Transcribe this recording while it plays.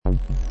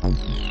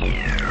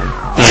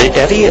The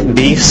Eddie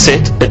B.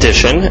 Sit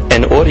edition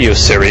and audio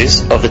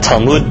series of the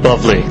Talmud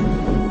Bavli.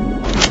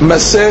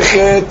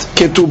 Masechet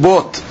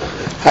Ketubot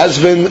has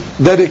been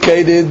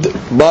dedicated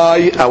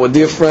by our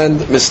dear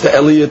friend Mr.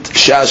 Elliot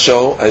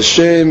Shasho.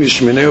 Hashem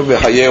Yishmeneu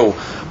v'Hayeu.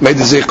 May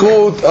the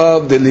zikut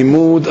of the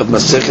limud of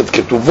Masechet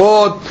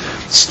Ketuvot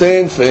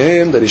stand for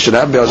him, that he should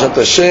have Be'ezrat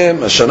Hashem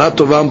Shana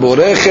Tova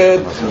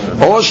Borechet,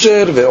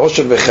 Osher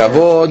ve'Osher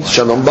ve'Chavod,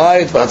 Shalom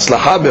Bayit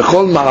v'Hatzlacha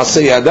b'Chol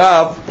Ma'aseh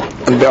Yadav,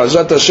 and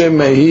Be'ezrat Hashem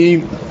may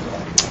he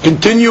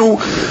continue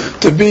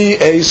to be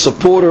a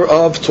supporter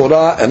of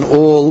Torah and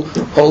all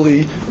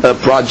holy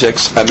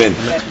projects. Amen.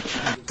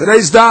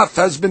 Today's daf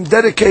has been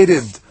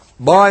dedicated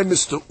by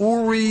Mr.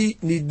 Uri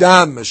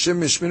Nidam,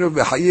 Hashem Yishminu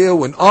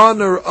V'Hayeu, in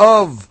honor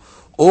of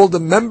all the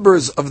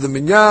members of the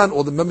Minyan,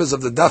 all the members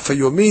of the Daf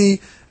Yomi,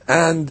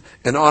 and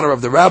in honor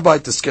of the Rabbi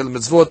to scale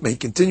mitzvot. May he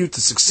continue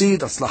to succeed.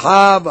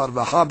 Atzlacha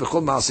v'arvacha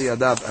b'chol ma'aseh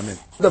yadav. Amen.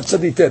 Daf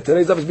Tzaditet.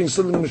 Today's daf is being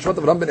studied in the Mishpat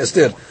of Ram ben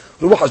Esther.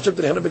 Ruach Hashem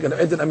T'nehana B'Gan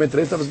Eden. Amen.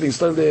 Today's daf is being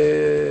studied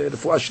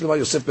Refuah Shlema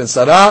Yosef ben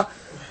Sarah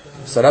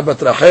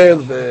bat Rachel,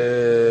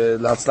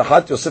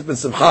 L'Atzlachat Yosef ben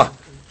Simcha.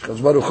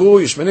 Shkadosh Baruch Hu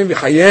Yishmenim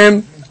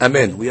v'Chayem.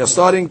 Amen. We are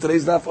starting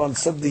today's daf on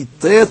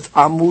Tzaditet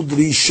Amud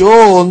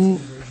Rishon,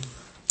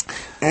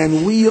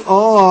 and we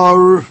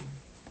are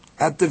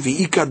at the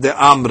V'ika de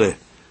Amre.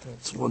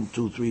 It's 1,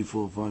 2, 3,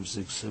 4, 5,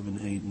 6, 7,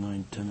 8,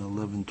 9, 10,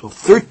 11, 12,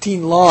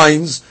 13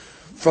 lines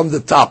from the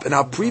top. In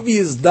our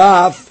previous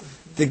daf,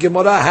 the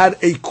Gemara had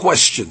a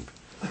question.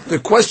 The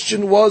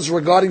question was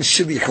regarding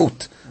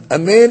shlichut. A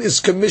man is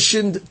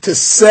commissioned to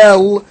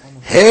sell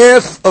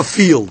half a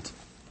field,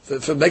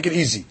 to make it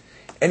easy.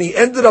 And he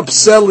ended up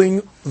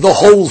selling the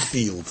whole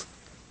field.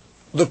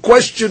 The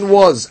question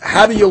was,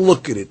 how do you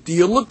look at it? Do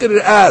you look at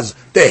it as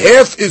the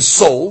half is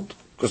sold,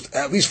 because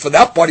at least for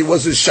that part he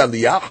was his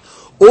shaliach,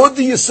 or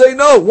do you say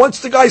no? Once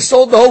the guy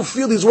sold the whole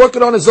field, he's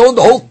working on his own.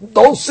 The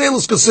whole sale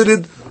is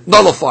considered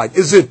nullified.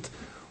 Is it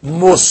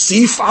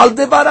mosif al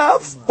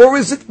devarav, or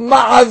is it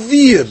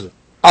ma'avir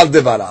al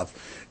devarav?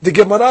 The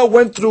Gemara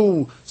went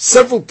through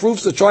several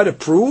proofs to try to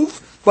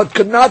prove, but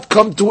could not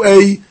come to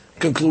a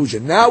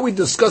conclusion. Now we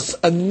discuss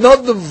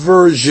another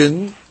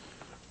version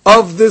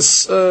of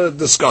this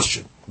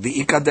discussion.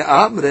 V'ika de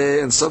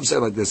amre, and some say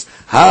like this: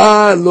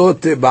 Ha lo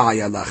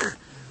tebayalach.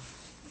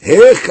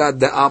 Hecha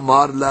de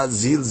amar la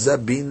zil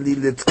zabin li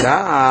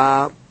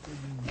litka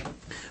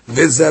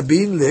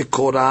v'zabin le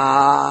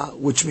kora,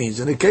 which means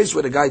in a case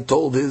where the guy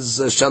told his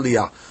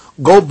shaliyah,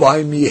 go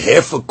buy me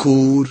half a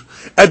kur,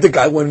 and the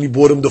guy went and he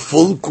bought him the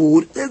full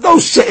kur. There's no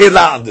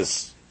she'elah on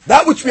this.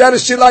 That which we had a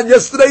she'elah on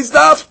yesterday's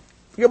daf,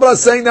 the Gemara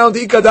is saying now in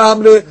the Ikad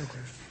Amre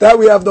that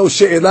we have no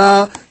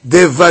she'elah.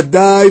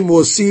 Devadai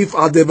mosif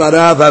ad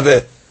devarav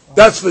haveh.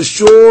 That's for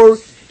sure.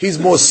 He's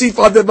mosif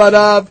ad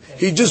devarav.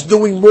 He's just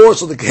doing more,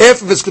 so the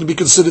half of it's going to be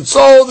considered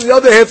sold, and the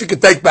other half he can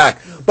take back.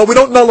 But we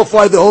don't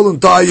nullify the whole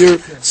entire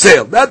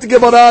sale. That the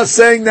Gemara is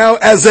saying now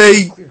as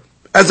a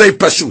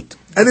pashut.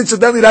 And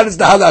incidentally, that is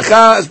the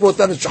halakha as brought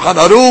down in Shulchan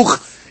Aruch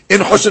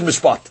in Hoshen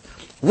Mishpat.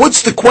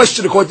 What's the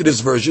question according to this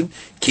version?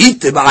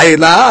 Kitib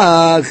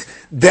ailach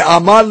de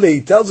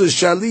amale, tells the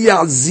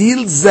shaliyah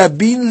zil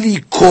zabin li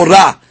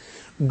kora.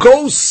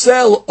 Go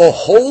sell a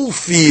whole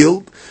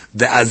field.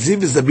 The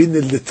aziv zabin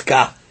li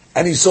litka,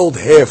 and he sold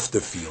half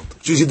the field.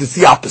 It's usually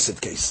the opposite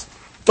case.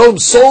 Told him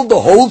sell the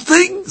whole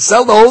thing,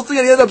 and he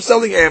ended up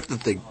selling half the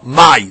thing.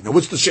 Mai. Now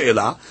what's the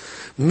she'elah?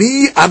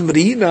 Mi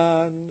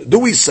amrinan. Do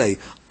we say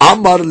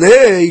Amar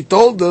le?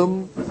 Told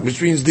them,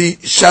 which means the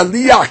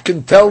shaliach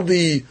can tell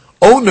the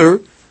owner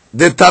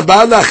the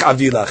tabalach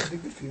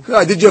avilach.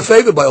 I did you a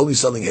favor by only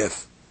selling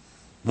half.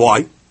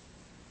 Why?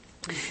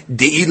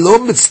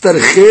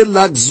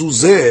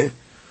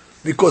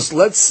 Because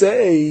let's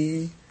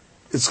say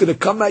it's going to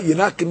come out, you're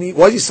not going to need,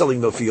 why is he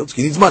selling the fields?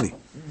 He needs money.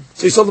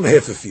 So he sold him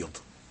half a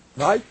field.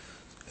 Right?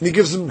 And he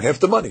gives him half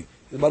the money.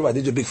 By the way, I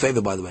did you a big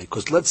favor, by the way,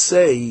 because let's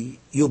say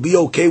you'll be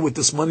okay with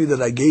this money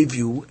that I gave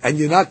you, and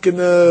you're not going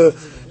to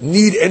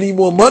need any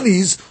more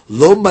monies.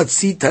 Lo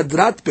matzit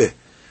hadratbe.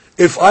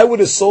 If I would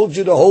have sold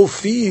you the whole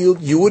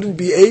field, you wouldn't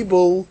be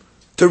able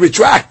to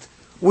retract.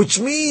 Which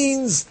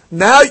means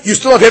now you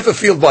still have half a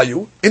field by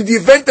you. In the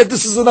event that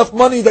this is enough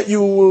money that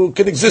you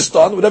can exist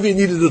on, whatever you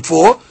needed it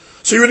for,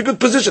 so you're in a good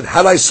position.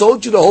 Had I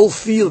sold you the whole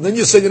field, and then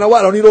you said, you know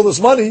what, I don't need all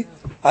this money,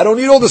 I don't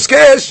need all this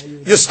cash,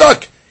 you're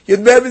stuck.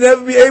 You'd never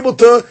be able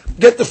to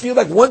get the field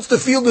back. Once the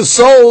field is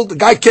sold, the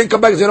guy can't come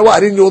back and say, you know what,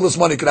 I didn't need all this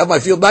money, can I have my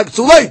field back? It's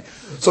too late.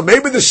 So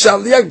maybe the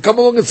shaliach can come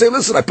along and say,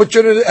 listen, I put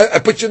you in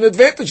an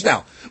advantage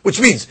now. Which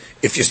means,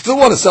 if you still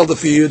want to sell the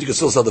field, you can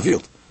still sell the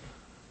field.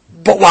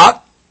 But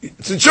what?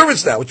 It's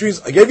insurance now, which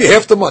means I gave you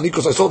half the money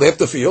because I sold half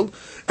the field,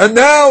 and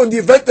now in the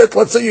event that,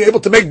 let's say, you're able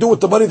to make do with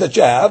the money that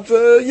you have,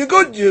 you're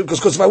good.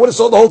 Because if I would have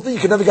sold the whole thing, you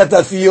can never get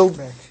that field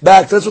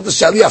back. That's what the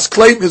shaliach's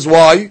claim is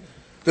why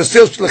the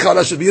sale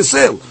should be a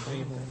sale.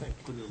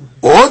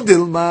 Or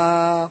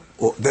dilma,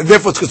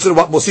 therefore it's considered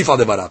what mosif al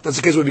devarav. That's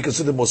the case where we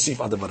consider mosif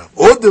al devarav.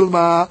 Or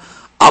dilma,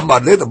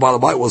 amarle, the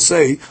Balabai will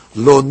say,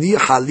 lo ni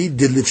hali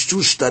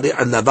dilifshu shtare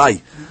al lavai.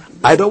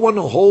 I don't want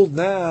to hold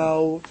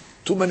now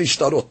too many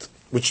shtarot,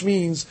 which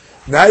means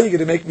now you're going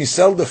to make me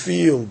sell the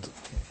field,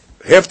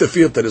 half the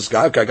field to this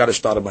guy. Okay, I got a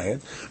shtar in my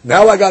hand.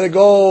 Now I got to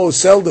go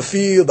sell the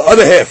field, the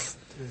other half,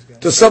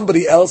 to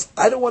somebody else.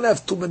 I don't want to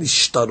have too many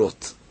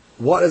shtarot.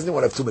 Why doesn't he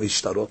want to have too many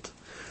shtarot?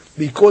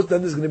 Because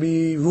then there's going to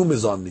be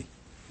rumors on me.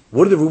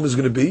 What are the rumors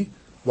going to be?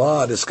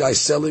 Wow, this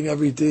guy's selling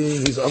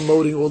everything, he's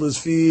unloading all his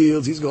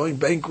fields, he's going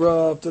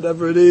bankrupt,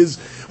 whatever it is.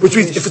 Which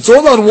means if it's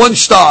all on one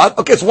shtar,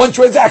 okay, it's one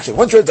transaction.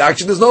 One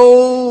transaction, there's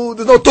no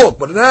talk.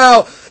 But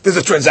now there's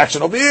a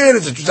transaction over here,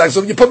 there's a transaction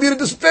over here. You put me at a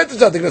disadvantage.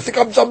 They're going to think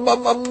I'm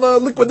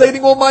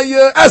liquidating all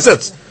my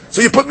assets.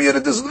 So you put me at a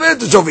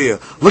disadvantage over here.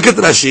 Look at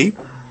Rashi.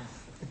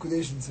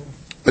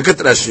 Look at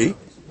Rashi.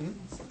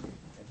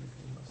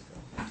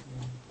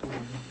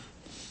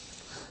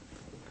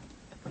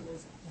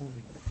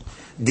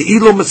 If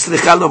you're going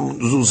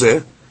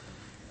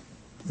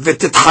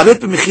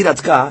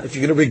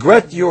to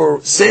regret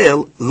your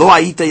sale, if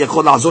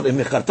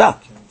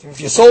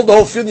you sold the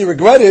whole field and you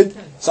regretted,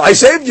 so I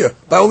saved you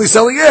by only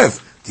selling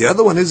half. The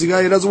other one is the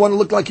guy who doesn't want to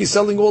look like he's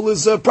selling all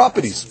his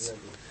properties.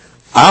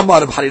 Amar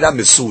Reb Harira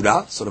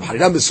Mesura. So Reb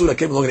Harira Mesura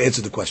came along and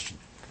answered the question.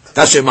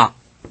 Tashema.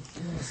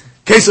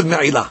 Case of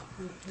Me'ilah.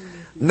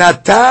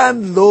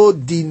 Natan lo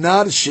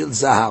dinar shel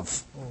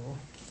zahav.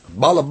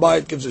 Baal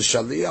Habayit gives a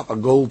shaliach a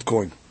gold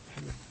coin.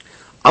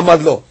 Amar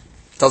lo,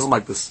 doesn't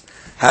like this.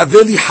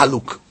 Haveli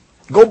haluk.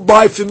 Go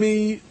buy for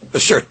me a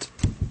shirt.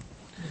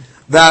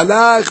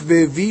 Ve'alach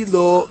ve'vi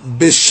lo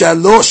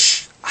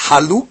b'shalosh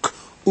haluk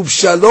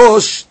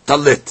u'b'shalosh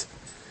talit.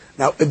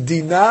 Now, a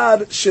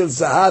dinar shel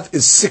zahav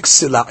is 6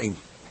 sila'im.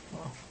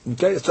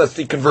 Okay, so that's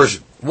the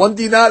conversion. 1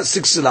 dinar,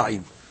 6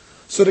 sila'im.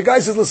 So the guy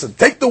says, listen,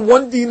 take the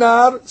 1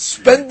 dinar,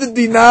 spend the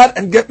dinar,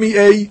 and get me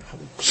a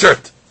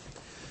shirt.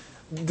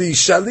 The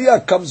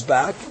shaliach comes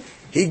back.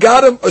 He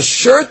got him a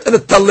shirt and a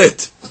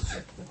talit.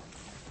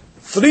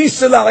 3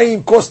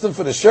 sila'im cost him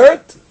for the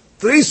shirt.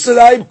 3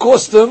 sila'im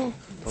cost him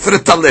for the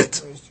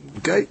talit.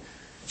 Okay?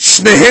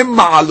 Shnehem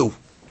ma'alu.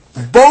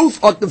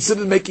 Both are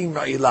considered making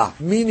ma'ilah.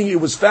 Meaning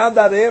it was found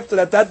out after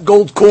that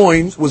gold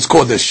coin was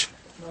kodesh.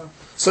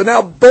 So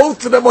now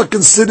both of them are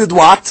considered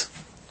what?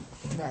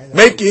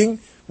 Making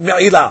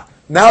ma'ilah.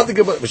 Now the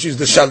Gemara, which is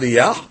the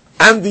shaliyah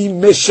and the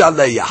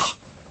mishalayah.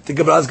 The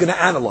Gemara is going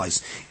to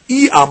analyze.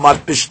 I amar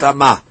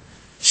pishtama.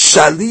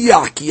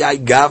 Shaliyah ki ay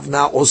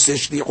gavna ose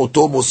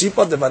shli'oto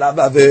mosifa devarav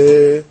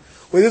aveh.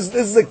 This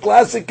is a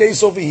classic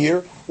case over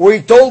here where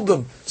he told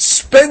them,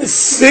 spend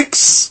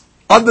 6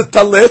 on the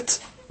talit,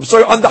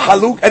 on the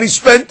haluk, and he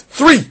spent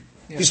 3.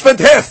 Yeah. He spent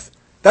half.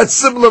 That's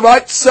similar,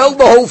 right? Sell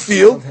the whole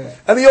field,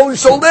 and he only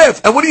sold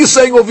half. And what are you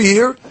saying over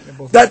here?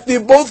 That they're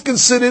both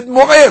considered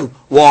mo'el.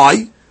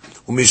 Why?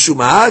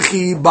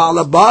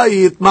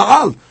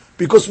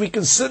 Because we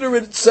consider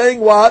it saying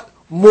what?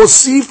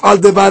 Mosif al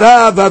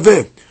devarav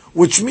aveh.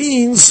 Which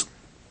means,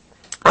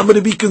 I'm going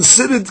to be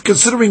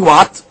considering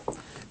what?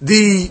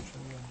 The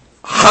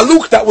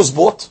haluk that was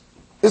bought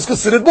is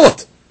considered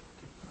bought.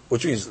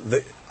 Which means,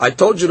 I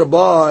told you to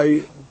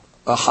buy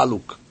a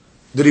haluk.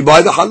 Did he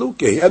buy the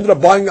haluk? Yeah, he ended up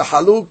buying a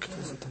haluk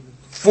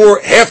for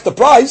half the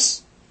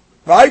price,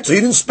 right? So he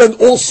didn't spend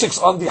all 6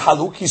 on the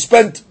haluk. He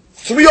spent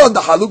 3 on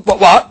the haluk, but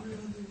what?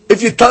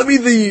 If you tell me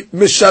the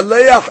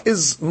mishaleach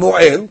is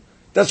mu'el,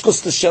 that's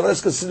because the shaleach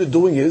is considered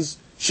doing his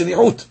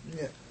shli'ut.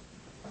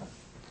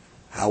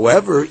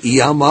 However, if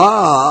you're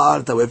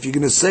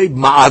going to say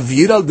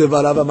ma'avir al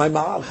devarav my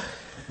ma'al,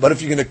 but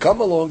if you're going to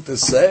come along to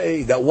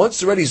say that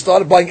once already he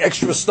started buying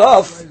extra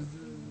stuff,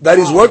 that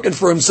he's working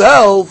for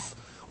himself,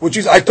 which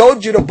is, I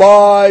told you to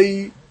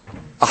buy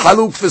a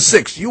haluk for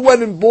 6. You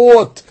went and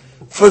bought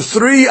for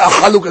 3 a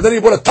haluk, and then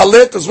you bought a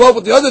talit as well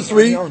with the other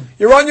 3.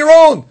 You're on your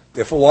own.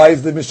 Therefore, why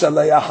is the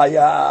mishalayah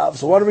hayav?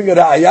 So what are we going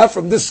to hayav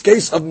from this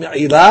case of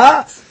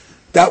me'ilah?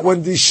 That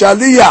when the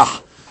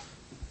shaliyah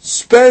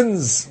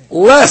spends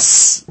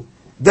less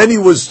than he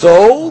was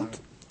told,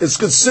 it's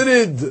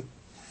considered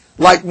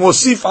like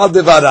Mosif al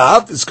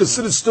devarav, it's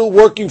considered still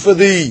working for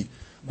the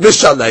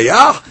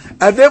Mishalayah,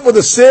 and therefore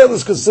the sale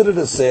is considered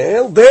a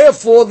sale,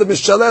 therefore the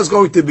Mishalayah is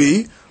going to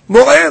be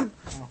Mo'el.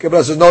 Okay,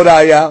 but there's no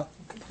Raya.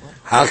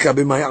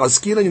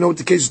 You know what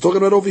the case is talking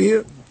about over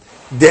here?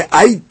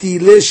 De'aiti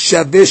le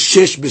shaveh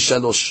shesh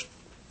b'shalosh.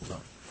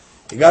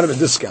 He got him a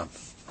discount.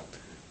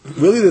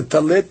 Really the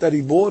talet that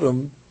he bought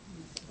him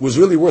was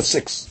really worth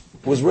 6.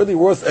 Was really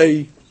worth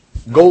a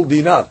gold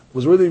dinar.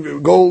 Was really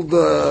gold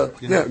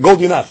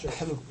dinar.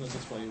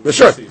 The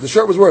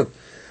shirt was worth.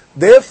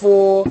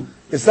 Therefore,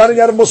 it's not in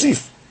Yad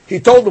Mosif. He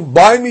told him,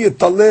 buy me a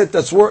talit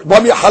buy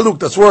me a haluk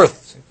that's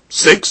worth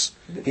 6.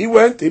 He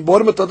went, he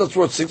bought him a talit that's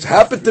worth 6.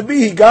 Happened to be,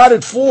 he got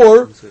it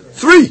for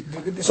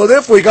 3. So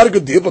therefore, he got a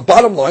good deal. But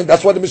bottom line,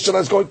 that's why the Mishnah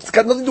is going. It's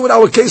got nothing to do with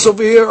our case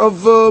over here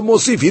of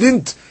Mosif. He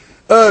didn't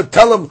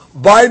tell him,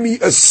 buy me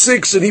a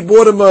 6, and he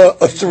bought him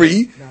a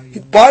 3.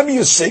 He'd buy me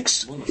a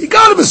 6. He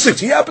got him a 6.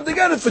 He happened to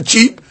get it for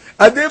cheap,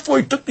 and therefore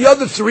he took the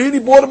other 3 and he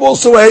bought him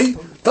also a.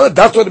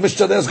 That's what the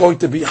Mishnah is going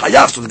to be.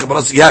 Hayaf. So the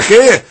Gemara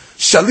says,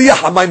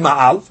 Shaliach amay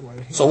ma'al.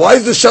 So why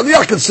is the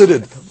shaliach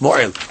considered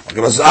mu'il?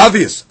 Because it's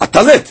obvious. A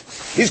talit.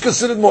 He's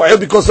considered mu'il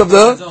because of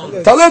the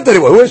talit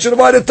anyway. Who should have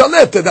bought a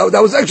talit?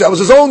 That was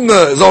his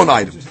own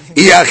item.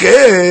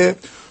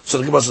 So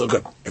the Gemara says,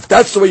 okay, if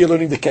that's the way you're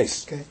learning the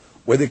case,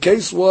 where the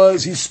case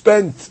was he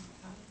spent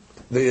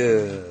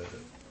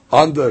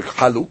on the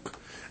haluk,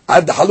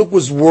 and the haluk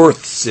was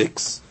worth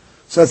 6,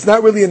 so it's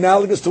not really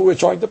analogous to what we're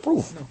trying to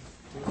prove.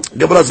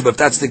 Gemara says, but if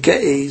that's the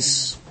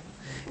case,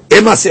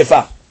 Ema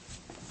Sefa.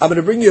 I'm going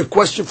to bring you a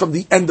question from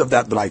the end of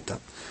that Braita.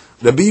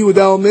 Rabbi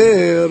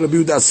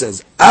Yehuda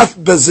says, Af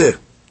Bazeh,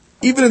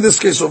 even in this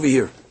case over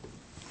here,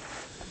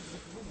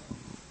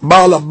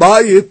 Baal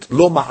Habayit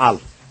lo ma'al.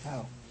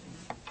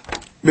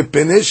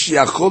 מפני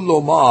שיכול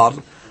לומר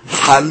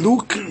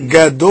חלוק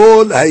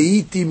גדול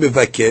הייתי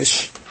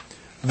מבקש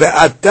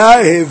ואתה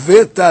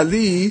הבאת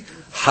לי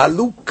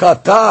חלוק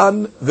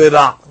קטן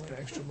ורע.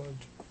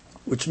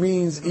 Which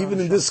means, even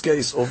in this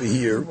case over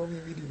here,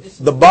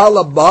 the Baal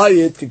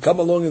Habayit can come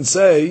along and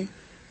say,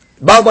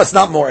 Baal Habayit's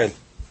not Mo'el.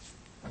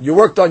 You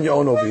worked on your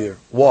own over here.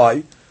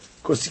 Why?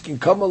 Because he can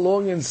come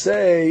along and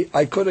say,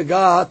 I could have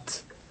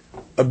got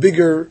a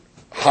bigger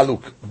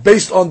haluk,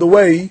 based on the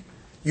way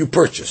you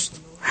purchased.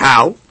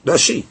 How?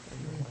 Does she?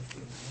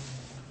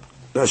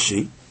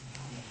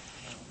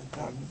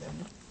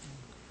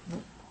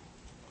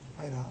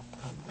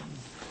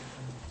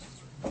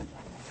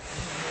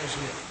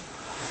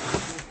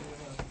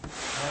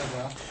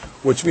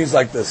 Which means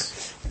like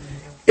this.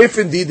 If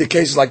indeed the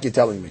case is like you're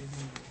telling me,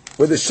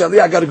 with the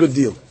Shaliach got a good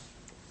deal.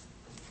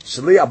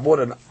 Shaliach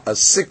bought a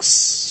 6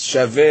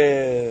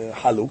 shaveh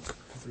haluk.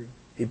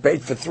 He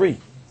paid for 3.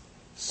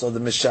 So the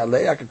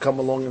Mishalei could come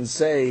along and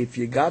say, if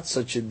you got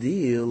such a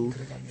deal,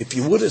 if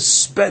you would have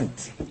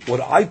spent what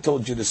I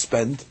told you to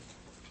spend,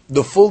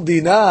 the full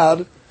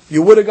dinar,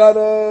 you would have got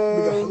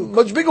a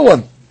much bigger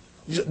one.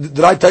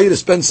 Did I tell you to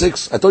spend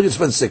 6? I told you to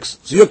spend 6.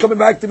 So you're coming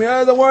back to me,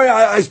 don't worry,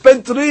 I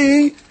spent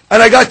 3,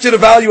 and I got you the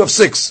value of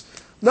 6.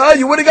 No,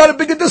 you would have got a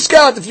bigger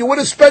discount. If you would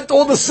have spent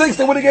all the 6,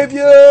 they would have gave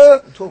you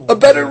a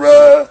better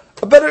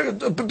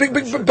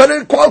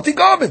quality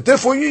garment.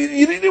 Therefore,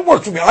 you didn't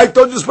work for me. I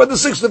told you to spend the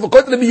 6. If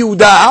according to the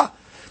Yehuda,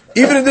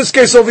 even in this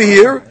case over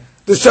here,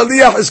 the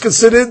Shaliach is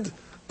considered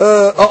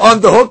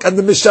on the hook, and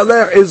the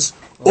Mishalech is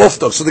off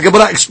the hook. So the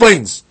Gemara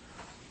explains.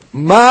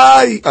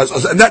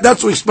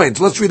 That's what he explains.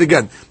 Let's read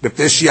again.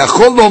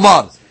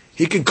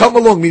 He can come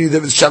along, meaning the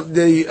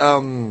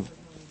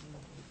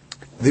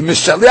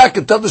Mishalech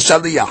can tell the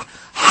Shaliach,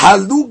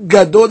 Haluk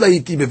gadol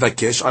hayiti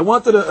mevakesh. I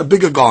wanted a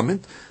bigger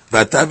garment.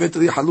 ואתה הבאת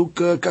לי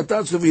חלוק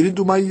קטן, so you didn't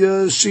do my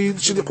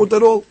shilichut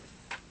at all.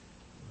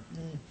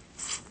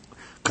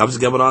 Comes the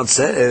Gemara and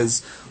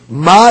says,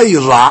 my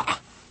ra.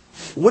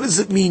 What does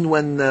it mean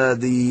when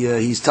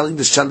he's telling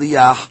the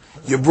Shaliach,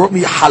 you brought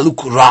me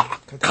haluk ra,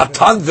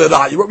 katan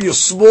v'ra, you brought me a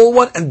small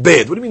one and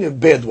bad. What do you mean a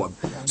bad one?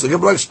 So the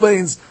Gemara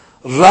explains,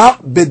 ra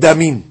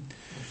bedamin,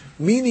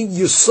 meaning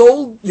you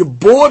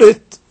bought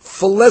it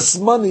for less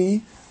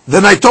money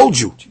than I told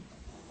you.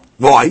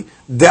 Why?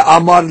 The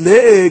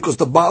amarle, because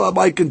the Baal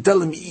Habayit can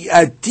tell him,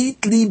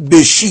 atitli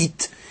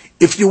beshit.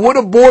 If you would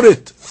have bought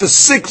it for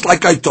 6,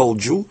 like I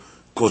told you,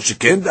 they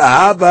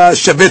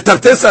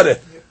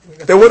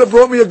would have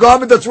brought me a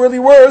garment that's really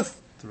worth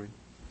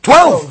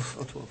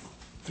 12.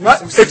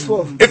 Right?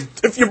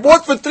 If you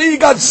bought for 3, you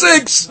got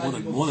 6.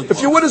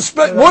 If you would have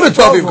spent more than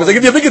 12, because they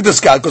give you a bigger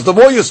discount, because the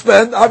more you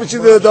spend, obviously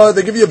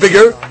they give you a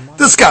bigger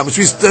discount, which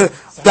means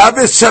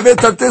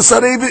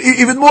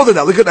even more than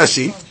that. Look at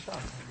Ashi.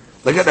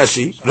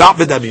 רע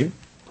בדמים,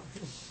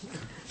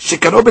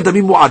 שקנו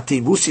בדמים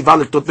מועטים, והוא סיבה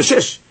לקנות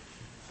ב6.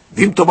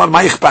 ואם תאמר,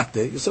 מה אכפת?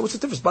 You say, what's the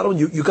difference? Bottom,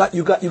 you got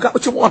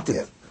what you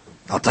wanted.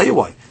 I'll tell you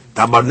why.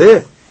 תאמר לה,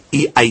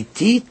 היא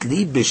איתית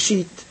לי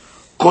בשיט,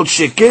 כל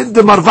שכן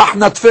דמרווח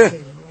נטפה.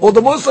 Or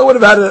the most I would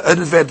have had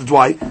an advantage.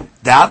 Why?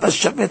 דאבא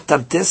שווה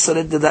תרתי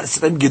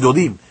שרים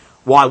גדולים.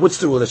 Why? What's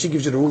the rule? She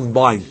gives you the rule in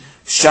buying.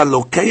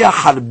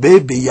 שלוקח הרבה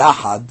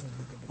ביחד,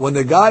 when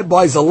the guy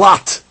buys a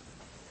lot,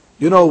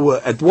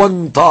 at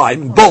one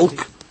time,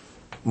 bulk,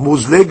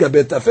 muzlega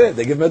betafeh,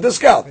 they give him a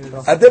discount.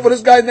 And then for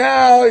this guy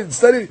now, you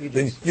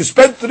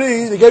spent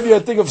 3, they gave you a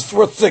thing of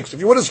worth 6. If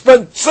you would have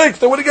spent 6,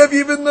 they would have given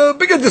you even a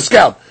bigger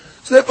discount.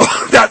 So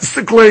that's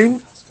the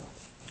claim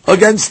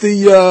against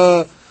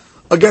the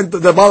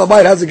Baal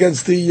Habayit has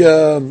against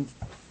the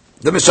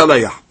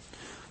Mishalayah.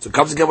 So it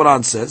comes to Gemara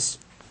and says,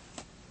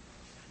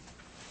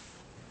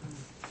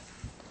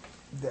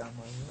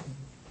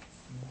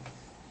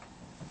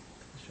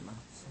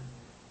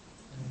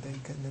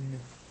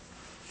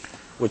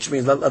 which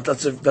means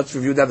let's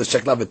review that the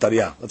Shekla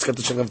V'Tariyah. Let's get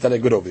the Shekla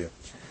V'Tariyah good over here.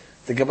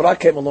 The Gemara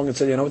came along and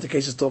said, you know what the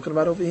case is talking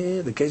about over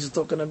here? The case is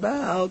talking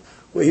about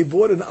where he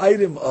bought an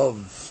item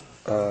of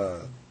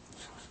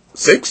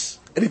 6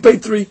 and he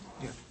paid 3.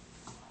 Yeah.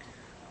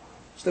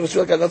 So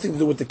that got nothing to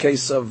do with the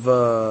case of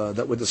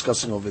that we're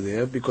discussing over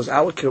there, because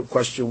our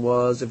question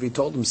was if he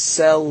told him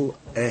sell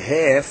a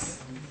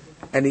half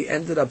and he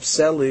ended up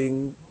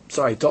selling,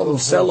 he told him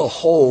sell a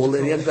whole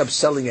and he ended up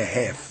selling a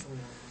half.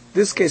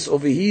 This case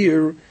over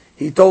here,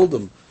 he told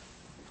him,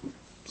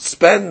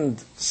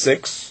 spend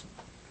 6,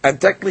 and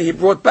technically he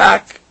brought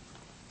back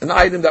an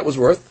item that was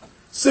worth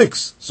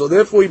 6. So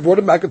therefore he brought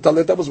him back a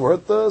talit that was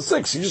worth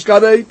 6. He just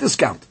got a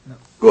discount. No.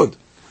 Good.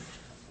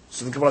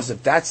 So the Gemara says,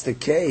 if that's the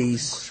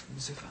case,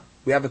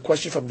 we have a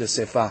question from the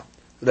Sefa.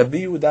 Rabbi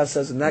Yehuda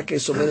says, in that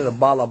case, so then the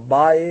Baal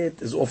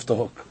Abayit is off the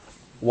hook.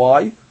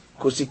 Why?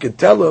 Because he can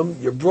tell him,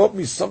 you brought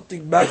me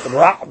something back,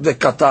 Ra'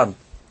 v'katan.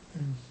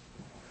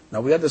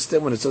 Now we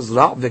understand when it says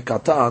Ra'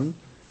 v'katan,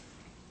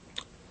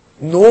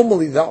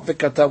 normally Ra'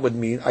 v'katan would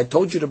mean, I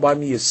told you to buy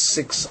me a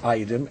 6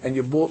 item, and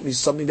you bought me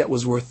something that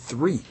was worth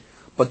 3.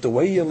 But the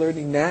way you're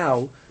learning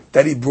now,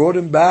 that he brought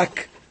him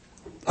back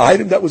an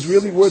item that was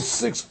really worth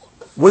 6,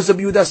 what's the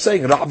Yehuda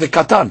saying? Ra'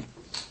 v'katan.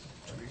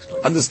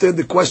 Understand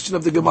the question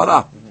of the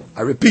Gemara.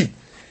 I repeat,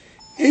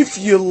 if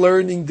you're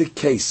learning the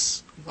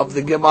case of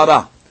the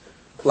Gemara,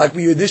 like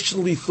we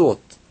initially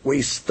thought, where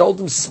he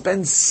told him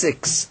spend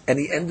 6, and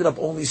he ended up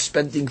only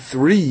spending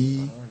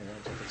 3,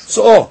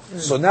 so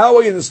now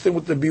I understand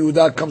what the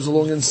Yehuda comes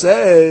along and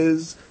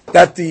says,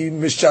 that the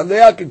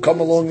Mishaleh can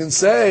come along and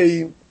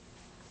say,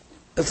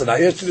 listen,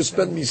 I asked you to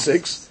spend me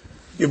 6,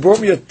 you brought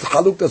me a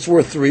haluk that's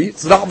worth 3,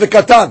 it's Ra'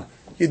 v'katan.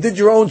 You did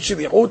your own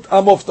shilichut,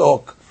 I'm off the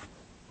hook.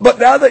 But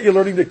now that you're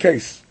learning the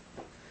case,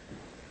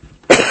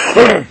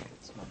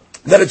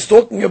 that it's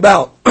talking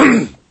about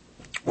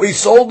where he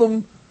sold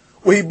him,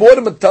 where he bought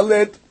him a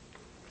talet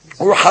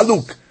or a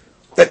haluk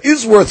that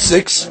is worth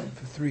 6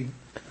 for 3.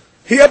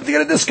 He had to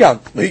get a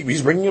discount.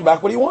 He's bringing him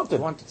back what he wanted.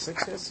 He wanted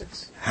 6, yes,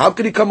 6. How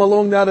could he come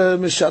along now to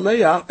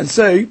Mishaleya and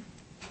say,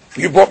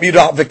 you brought me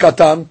Ra'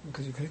 v'katan?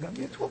 Because you could have got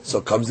me a 12.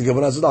 So comes the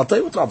Gemara and says, I'll tell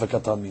you what Ra'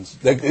 v'katan means.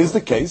 That is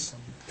the case.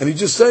 And he's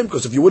just saying,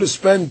 because if you would have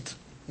spent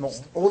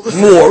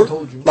more,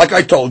 like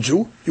I told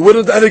you, you would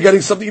have ended up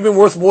getting something even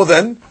worth more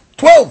than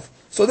 12.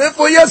 So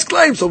therefore he has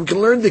claim. So we can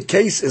learn the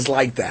case is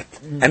like that.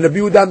 And the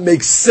Yehuda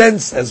makes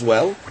sense as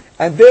well.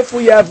 And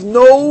therefore you have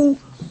no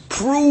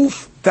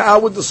proof to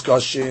our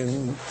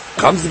discussion.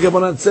 Comes the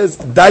Gemara and says,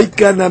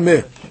 Daika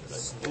nameh.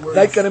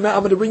 Daika nameh, I'm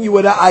going to bring you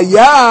a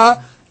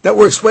ayah that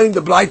we're explaining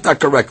the Braita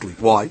correctly.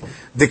 Why?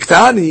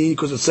 Diktani,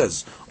 because it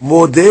says,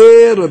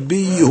 Modeh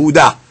Rabbi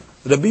Yehuda.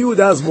 Rabbi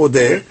Yehuda's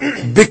modeh,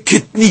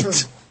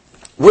 bekitnit.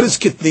 What is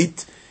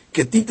kitnit?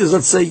 Kitnit is,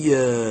 let's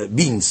say,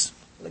 beans.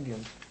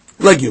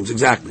 Legumes,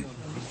 exactly.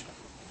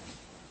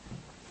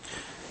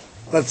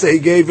 Let's say he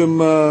gave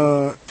him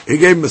a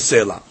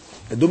sela.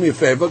 And do me a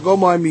favor, go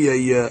buy me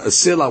a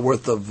sela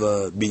worth of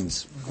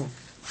beans.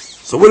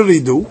 So what did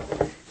he do?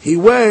 He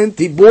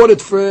bought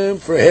it for him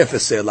for half a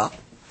sela.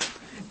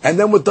 And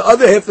then with the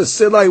other half a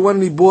sela, he went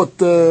and he bought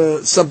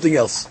something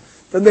else.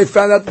 Then they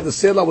found out that the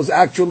sela was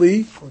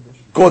actually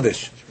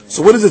Kodesh.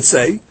 So what does it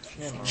say?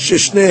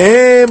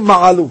 Shishnehem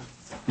ma'alu.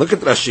 Look at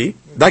Rashi.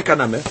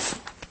 Daikanameh.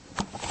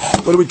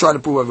 What are we trying to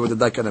prove over with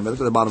the Daikanameh? Look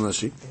at the bottom of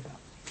Rashi.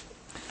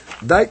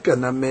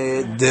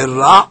 Daikanameh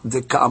dera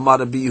de ka'amar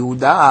Rabbi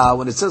Yehuda.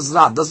 When it says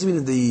ra, doesn't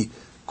mean the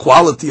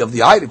quality of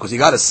the item, because he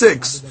got a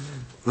 6.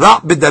 Ra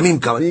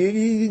b'damim kama.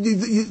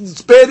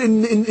 It's bad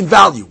in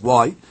value.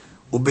 Why?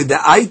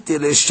 Ubeda'aite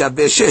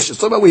le'shaveh shesh. It's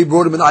talking about where he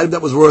brought him an item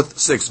that was worth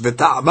 6.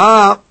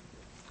 V'ta'ama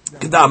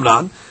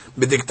k'da'amran.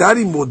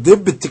 B'diktari modeh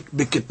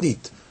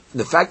b'kitnit.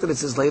 The fact that it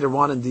says later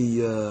on in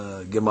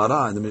the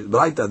Gemara, in the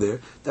Braita there,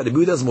 that the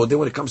Yehuda's modeh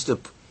when it comes to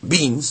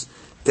beans,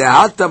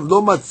 te'atam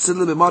lo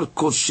matzil b'mar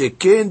kol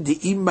sheken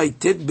di'im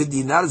maitet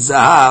b'dinar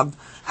zahab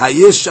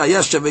hayesh haya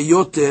shaveh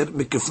yoter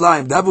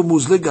mikiflaim davu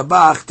muzle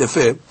gabach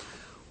tefeh.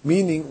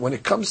 Meaning, when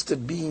it comes to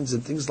beans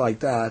and things like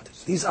that,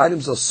 these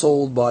items are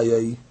sold by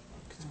a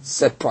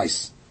set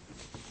price.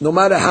 No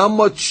matter how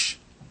much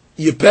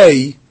you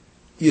pay,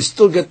 you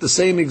still get the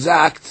same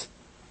exact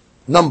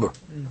number.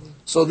 Mm-hmm.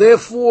 So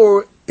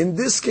therefore, in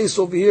this case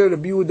over here, the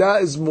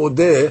Yehuda is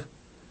modeh,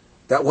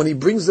 that when he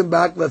brings them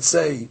back, let's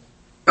say,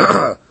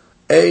 a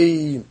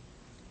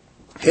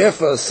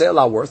half a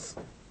sela worth,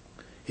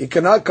 he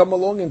cannot come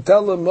along and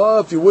tell him,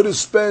 if you would have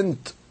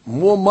spent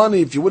more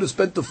money, if you would have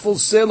spent the full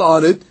sale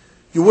on it,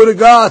 you would have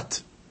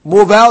got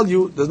more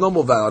value. There's no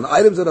more value. On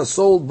items that are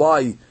sold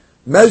by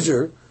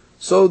measure,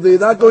 so they're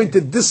not going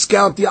to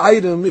discount the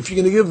item if you're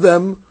going to give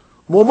them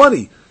more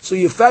money. So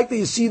the fact that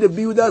you see the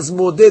Yehuda's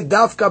modeh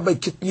dafka by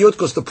kitniyot,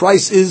 because the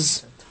price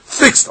is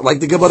fixed, like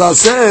the Gemara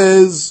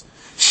says,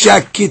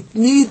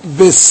 shakitnit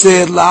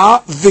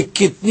besela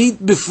v'kitnit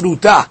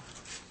befruta,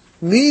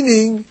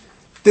 meaning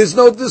there's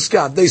no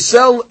discount. They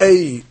sell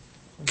a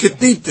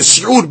kitnit, the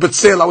shiur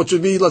b'tsela, which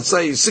would be, let's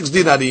say, 6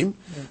 dinarim,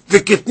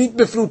 v'kitnit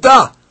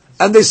befruta,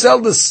 and they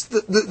sell the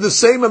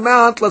same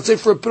amount, let's say,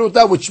 for a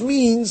pruta, which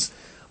means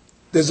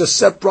there's a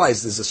set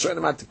price. There's a certain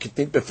amount of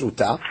kitnit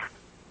befruta.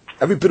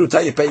 Every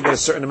peruta you pay, you get a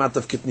certain amount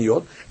of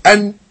kitniyot.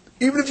 And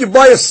even if you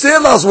buy a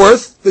sela's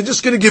worth, they're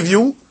just going to give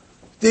you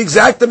the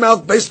exact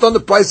amount based on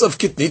the price of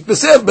kitnit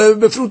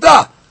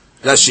befruta.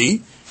 Rashi,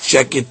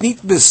 shekitnit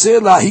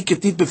besela hi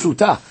kitnit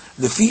befruta.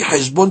 Lefi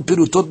heshbon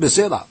perutot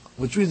besela.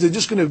 Which means they're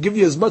just going to give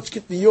you as much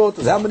kitniyot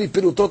as how many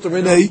perutot are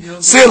in a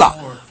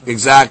sela.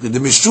 Exactly. The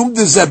mishum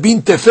de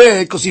zabin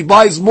tefeh, because he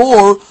buys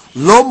more,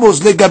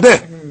 lomos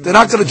legabeh. They're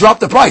not going to drop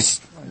the price.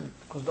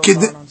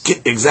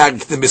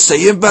 Exactly. The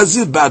Messiah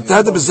Bazil,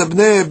 Ba'atad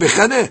Bezabne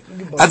Bechane.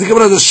 And the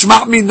Gemara does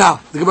Shma' Mina.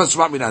 The Gemara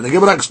Shma' Mina. The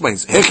Gemara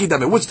explains.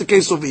 Hechidame. What's the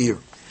case over here?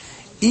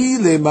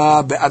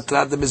 Ilema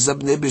Ba'atad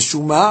Bezabne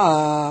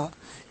Beshuma.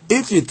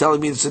 If you're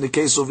telling me it's in the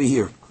case over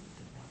here.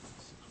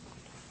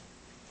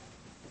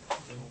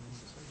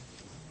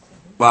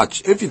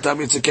 Watch. If you tell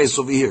me it's a case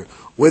over here,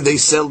 where they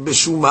sell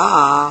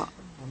Beshuma,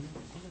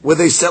 where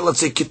they sell, let's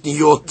say,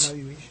 Kitniyot,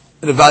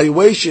 an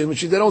evaluation,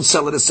 which they don't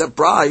sell at a set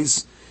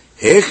price,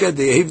 if he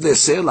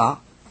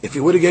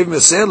would have given him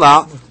a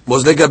sela, he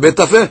would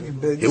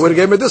have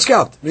given him a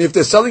discount. I mean, if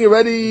they're selling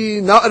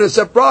already not at a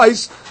set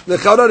price, the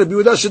Chara Rabbi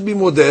Yehuda should be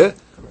modeh.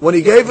 When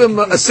he gave him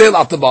a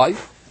sela to buy,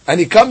 and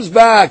he comes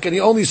back and he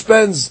only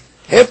spends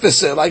half the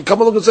sale, I come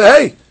along and say,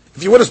 hey,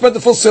 if you would have spent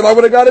the full sale, I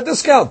would have got a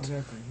discount.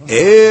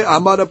 It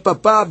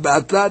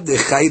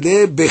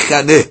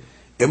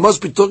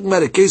must be talking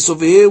about a case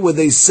over here where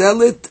they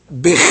sell it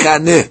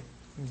bechane.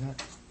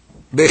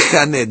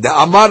 Bechane. The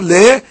amar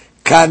le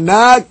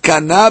kana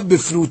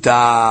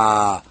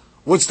befruta.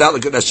 What's that?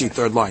 Look at that sheet,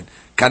 third line.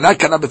 Kana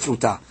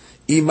befruta.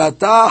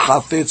 Imata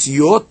hafetz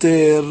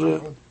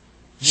yoter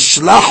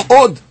shlach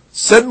od.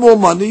 Send more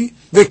money.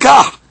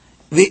 Vekach.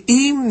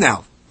 Ve'im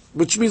now.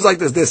 Which means like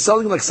this. They're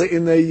selling like say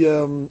in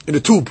a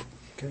tube.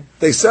 Okay.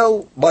 They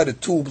sell by the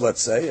tube,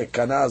 let's say. A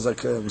kana is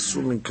like I'm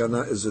assuming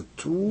kana is a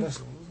tube.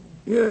 Vessel.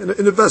 Yeah,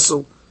 in a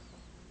vessel.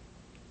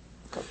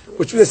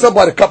 Which means they sell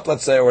by the cup,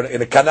 let's say, or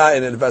in a kana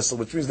in a vessel.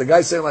 Which means the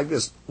guy's saying like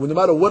this: well, no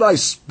matter what I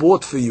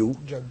bought for you,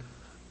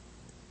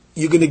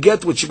 you're going to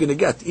get what you're going to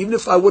get. Even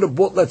if I would have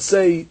bought, let's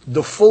say,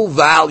 the full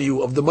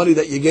value of the money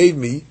that you gave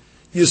me,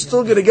 you're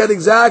still going to get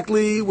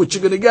exactly what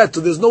you're going to get. So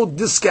there's no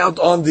discount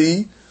on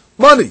the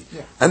money.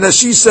 Yeah. And as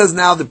she says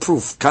now, the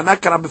proof. Kana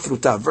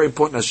befruta. Very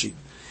important as she.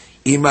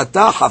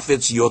 Imata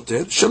hafetz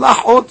yoter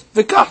shalach od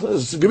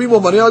v'kach. Give me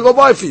more money, I'll go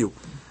buy for you.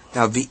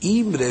 Now,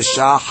 v'im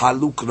resha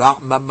haluk ra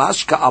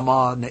mamash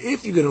ka'amar. Now,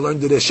 if you're going to learn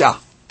the resha,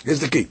 here's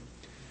the key.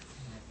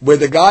 Where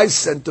the guy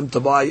sent him to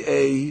buy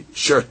a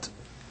shirt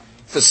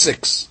for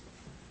 6.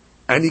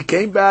 And he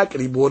came back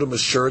and he bought him a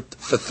shirt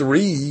for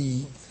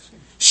 3.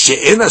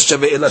 She'ena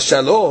shave ela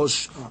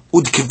shalosh.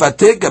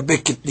 Udkivate gabe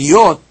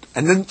kitniyot.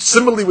 And then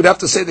similarly we'd have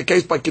to say the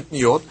case by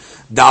kitniyot.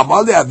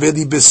 Da'amar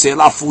le'avedi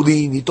besela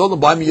fulin. He told him,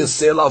 buy me a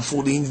sela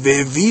fulin.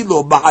 Ve'evi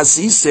lo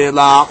ba'asi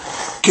sela.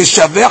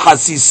 Keshave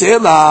hasi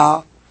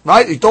sela.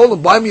 Right? He told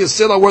him, buy me a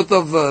sela worth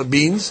of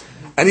beans.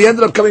 And he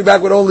ended up coming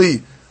back with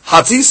only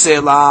hati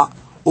sela.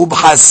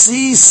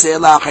 Ubhasi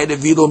sela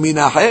che'evi lo min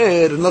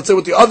acher. And let's say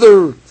with the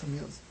other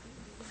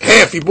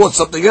half, he bought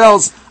something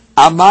else.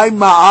 Amay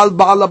ma'al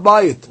ba'al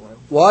abayit.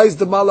 Why is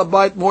the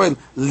malabayit moel?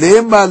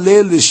 Lema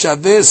le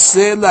l'shaveh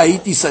sela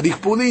hiti sarich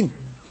pulin.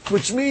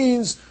 Which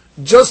means,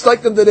 just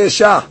like in the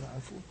Resha,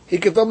 he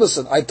can tell him,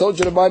 listen, I told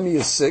you to buy me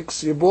a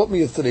 6, you bought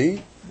me a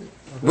 3.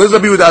 What does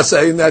Rabbi Yehuda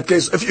say in that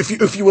case?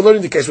 If you were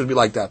learning the case, it would be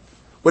like that.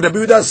 When Rabbi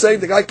Yehuda is saying,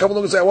 the guy come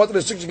along and say, I wanted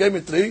a 6, you gave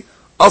me 3,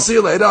 I'll see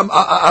you later,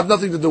 I have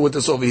nothing to do with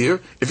this over here.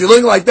 If you're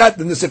learning like that,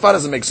 then the Sefer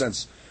doesn't make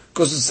sense.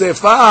 Because the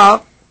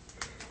Sefer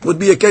would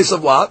be a case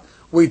of what?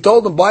 Where he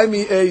told him, buy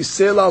me a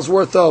sela's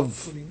worth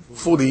of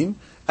fulin,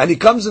 and he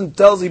comes and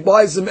he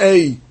buys him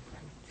a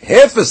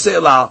half a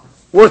selah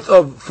worth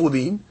of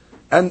fulin,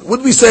 and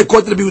would we say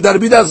according to the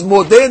Rabbi Yehuda is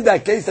more than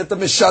that case that the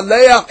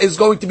Mishaleach is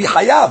going to be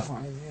hayav?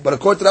 But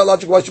according to that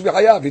logic, why should be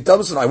hayav? He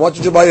tells us, I want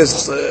you to buy a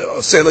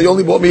selah, you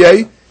only bought me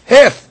a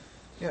half.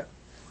 Yeah.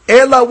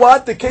 Ela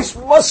what? The case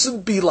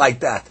mustn't be like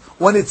that.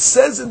 When it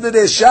says in the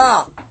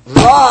Resha,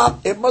 Ra,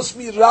 it must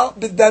be Ra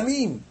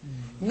b'damim.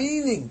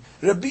 Meaning,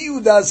 Rabbi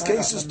Yehuda's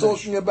case is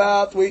talking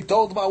about where he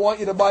told him, I want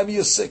you to buy me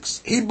a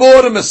 6. He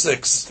bought him a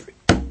 6.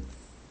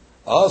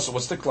 Oh, so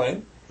what's the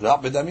claim?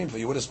 For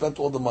you would have spent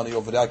all the money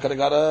over there, I could have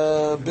got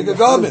a bigger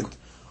garment.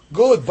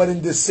 Good, but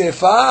in the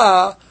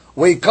Sefer,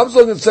 where he comes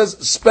along and says,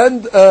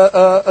 spend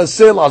a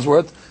selah's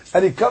worth,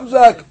 and he comes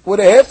back with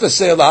a half a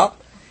selah,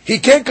 he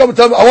can't come and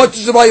tell me, I want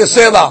you to buy a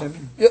selah.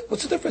 Yeah,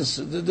 what's the difference?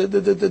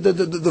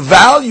 The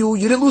value,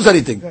 you didn't lose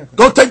anything.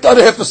 Go take the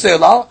other half a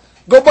selah,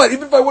 go buy it.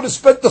 Even if I would have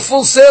spent the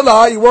full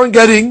selah, you weren't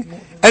getting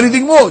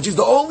anything more. Which is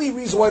the only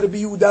reason why the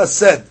Yehuda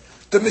said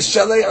the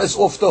Mishaleh is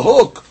off the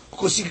hook,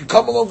 because he can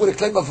come along with a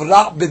claim of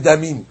Ra'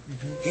 b'damim.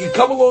 He can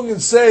come along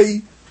and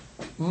say,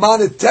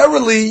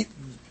 monetarily,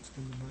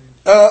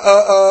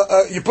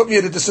 you put me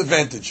at a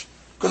disadvantage.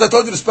 Because I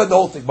told you to spend the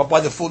whole thing. But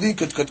by the fully,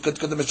 could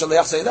the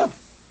Mishaleh say that?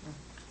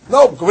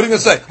 No, what are you going to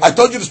say? I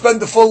told you to spend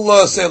the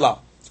full selah.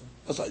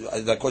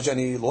 Did that cause you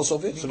any loss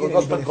of it? So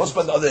go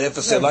spend the other half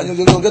of selah, and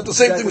you'll get the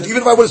same thing. But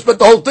even if I would have spent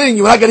the whole thing,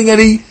 you're not getting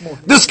any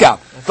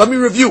discount. Let me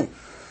review.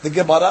 The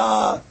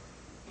Gemara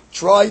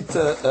tried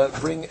to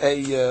bring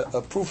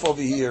a proof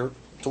over here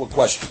to a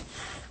question.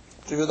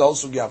 To give the whole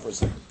sugya for a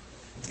second.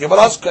 The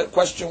Gemara's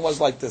question was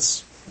like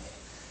this.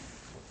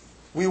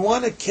 We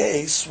want a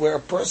case where a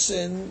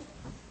person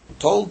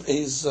told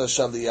his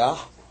shaliach,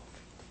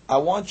 I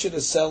want you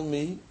to sell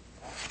me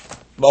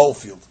the whole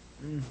field.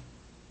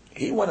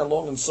 He went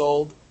along and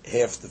sold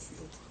half the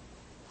field.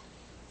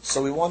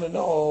 So we want to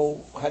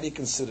know, how do you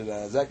consider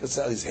that? Is that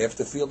considered at least half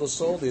the field is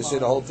sold? Or you say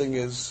the whole thing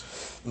is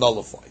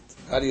nullified?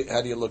 How do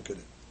you look at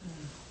it?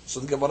 So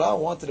the Gemara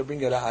wanted to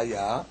bring a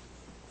ra'ayah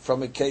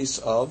from a case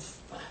of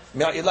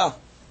me'ilah.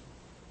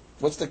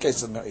 What's the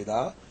case of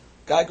me'ilah?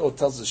 Guy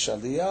tells the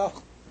shaliach,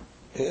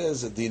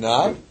 here's a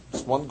dinar,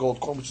 it's one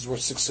gold coin which is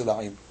worth 6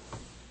 sila'im.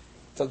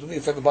 Tells me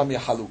if ever buy me a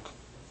haluk.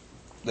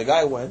 The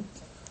guy went,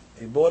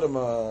 he bought him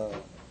a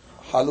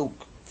haluk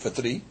for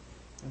 3,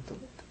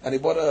 and he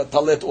bought a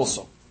talet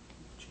also.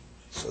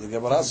 So the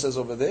Gemara says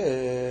over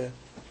there,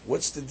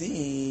 what's the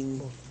deen?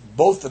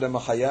 Both of them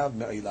are chayav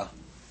me'ilah.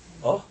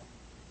 Oh,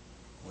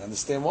 we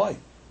understand why.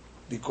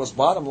 Because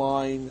bottom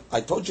line,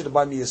 I told you to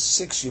buy me a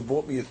 6, you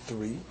bought me a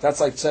 3.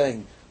 That's like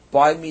saying,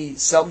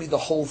 sell me the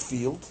whole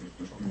field,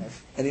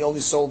 and he only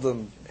sold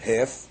them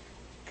half.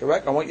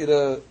 Correct? I want you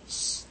to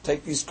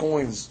take these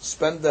coins,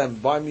 spend them,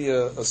 buy me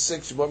a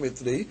 6, you bought me a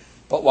 3.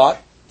 But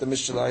what? The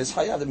Mishnah is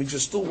hayah. That means you're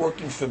still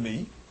working for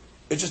me.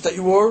 It's just that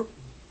you were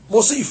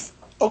mosif.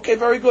 Okay,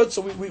 very good.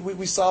 So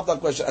we solved that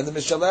question. And the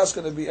Mishnah is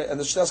going to be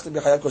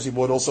hayah because he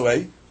bought also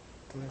a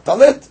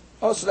talit.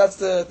 Oh, so that's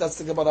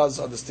the Gemara's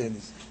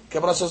understanding.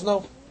 Gemara says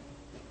no.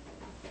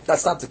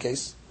 That's not the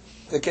case.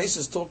 The case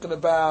is talking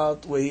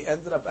about where he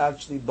ended up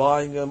actually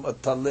buying him a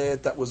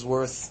talit that was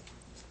worth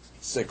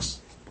 6.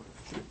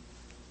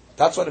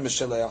 That's why the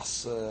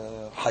Mishaleh's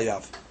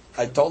hayav.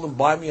 I told him,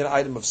 buy me an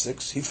item of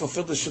 6. He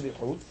fulfilled the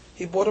shlichut.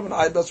 He bought him an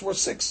item that's worth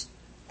 6.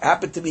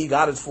 Happened to be he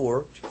got it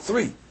for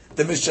 3.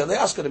 The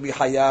Mishaleh's going to be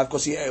hayav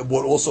because he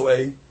bought also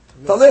a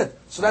talit.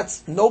 So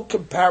that's no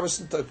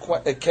comparison to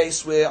a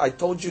case where I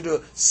told you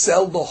to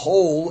sell the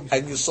whole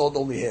and you sold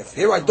only half.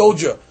 Here I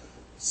told you,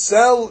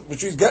 sell,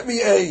 which means get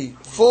me a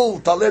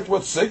full talit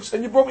worth 6,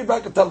 and you brought me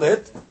back a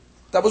talit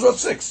that was worth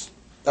 6.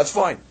 That's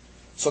fine.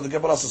 So the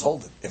Gemara says,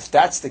 hold it. If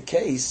that's the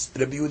case,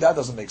 Rabbi Yehuda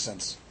doesn't make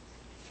sense.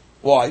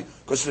 Why?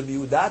 Because Rabbi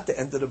Yehuda at the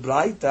end of the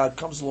Braita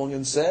comes along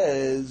and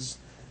says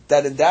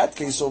that in that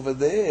case over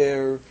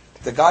there,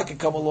 the guy can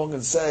come along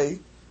and say,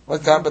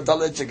 what kind of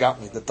talit you got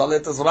me? The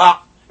talit is ra'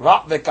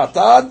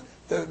 vekatan,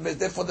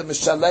 therefore the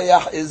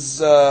Mishaleach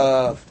is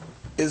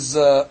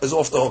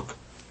off the hook.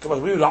 Come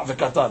on, ra'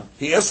 vekatan.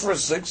 He asked for a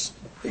 6,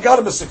 he got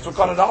him a 6. What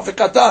kind of ra'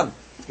 vekatan?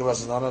 The Gemara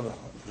says, no.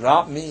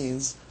 Ra'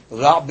 means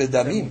ra'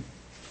 bedamim.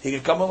 He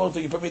can come along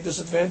and you put me at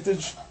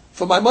disadvantage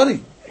for my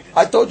money.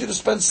 I told you to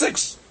spend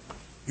 6.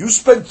 You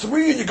spent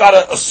 3 and you got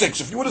a 6.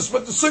 If you would have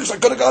spent the 6, I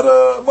could have got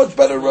a much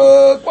better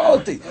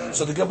quality.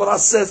 So the Gemara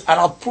says, and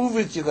I'll prove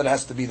it to you that it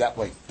has to be that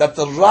way. That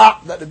the ra'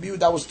 that the Biu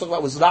that was talking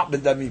about was ra'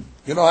 b'damim.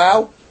 You know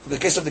how? In the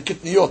case of the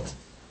Kitniyot.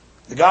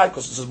 The guy,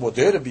 because it says,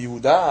 Modeh Rabbi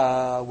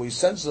Yehuda, where he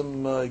sends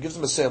him, he gives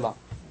him a selah.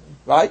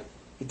 Right?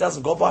 He tells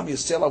him, go buy me a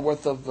selah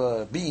worth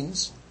of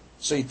beans.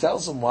 So he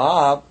tells him,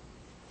 wow,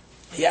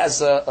 he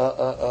has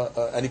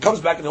and he comes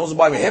back and he wants to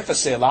buy me half a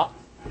selah.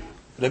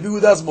 Rabbi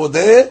Yehuda's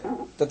modeh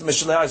that the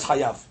Mishaleh is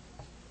hayav.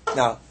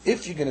 Now,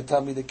 if you're going to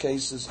tell me the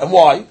cases, and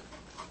why?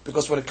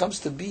 Because when it comes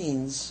to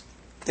beans,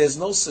 there's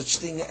no such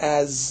thing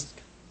as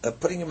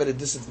putting him at a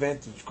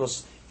disadvantage.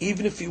 Because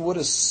even if he would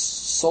have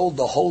sold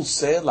the whole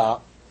selah,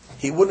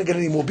 he wouldn't get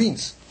any more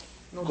beans.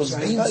 Because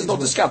beans is no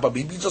discount, but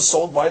beans are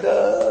sold by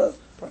the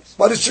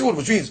shiur,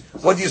 which means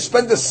whether you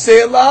spend the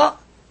selah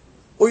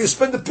or you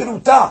spend the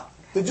piruta,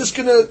 they're just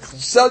going to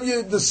sell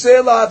you the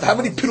selah, how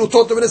many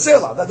pirutot are in a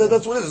selah.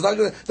 That's what it is.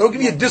 They don't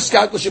give you a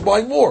discount because you're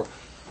buying more.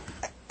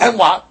 And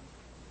what?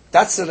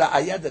 That's the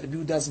ra'ayah that the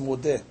Biu does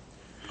modeh.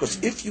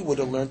 Because if you would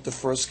have learned the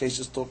first case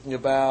is talking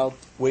about,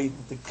 wait,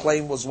 the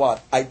claim was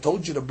what? I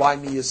told you to buy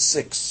me a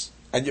 6,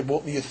 and you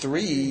bought me a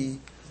 3.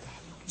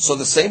 So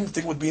the same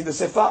thing would be in the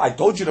sefer. I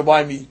told you to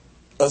buy me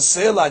a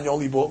selah, and you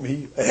only bought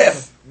me a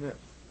half. Yeah.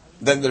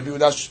 Then the Biu,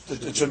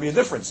 it should be a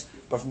difference.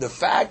 But from the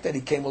fact that he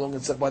came along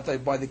and said, "Why I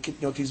buy the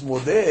kitniyot, he's more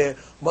there,"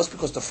 must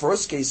because the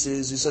first case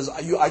is he says,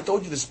 "I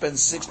told you to spend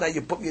 6. Now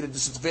you put me at a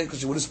disadvantage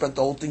because you would have spent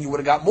the whole thing. You would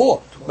have got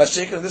more." But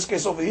in this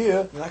case over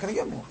here, you're not going to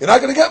get more. You're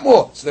not going to get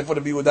more. So therefore,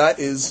 the view with that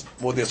is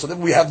more there. So then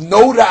we have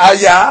no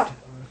ra'ayah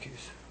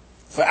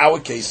for our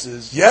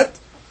cases yet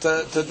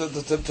to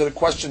the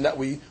question that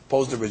we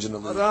posed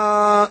originally.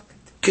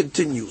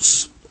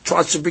 Continues.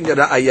 Tries to bring a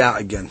ra'ayah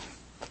again.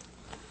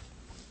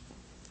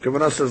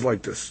 Gemara says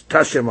like this: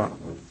 Tashema.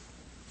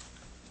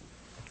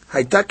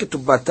 Hayta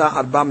ketubata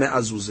 400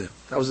 zuzeh.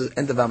 That was the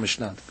end of our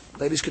Mishnah.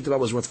 Lady's ketubah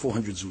was worth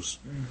 400 zuz.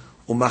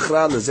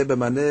 Umachra lezeh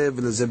b'maneh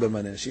v'lezeh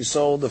b'maneh. She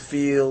sold a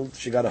field,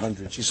 she got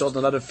 100. She sold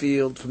another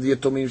field from the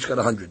Yatomim, she got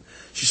 100.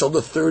 She sold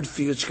the third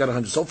field, she got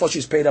 100. So far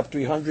she's paid up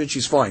 300,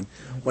 she's fine.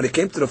 When it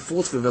came to the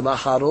fourth field,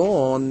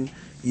 v'laharon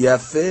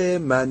yafeh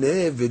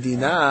maneh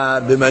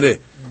v'dinar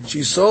b'maneh.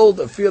 She sold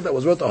a field that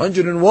was worth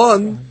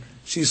 101.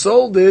 She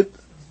sold it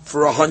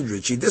for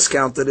 100. She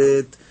discounted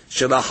it.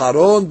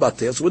 Shelaharon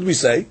batel. So what do we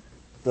say?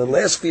 The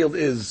last field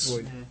is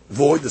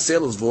void. The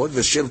sale is void.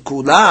 V'shel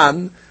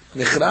kulan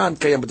mechran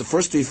kayam. But the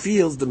first 3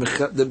 fields, the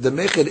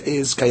mecher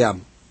is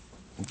kayam.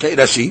 Okay,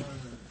 Rashi.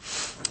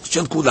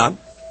 Shel kulan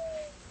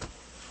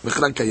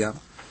mechran kayam.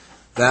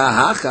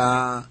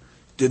 V'hacha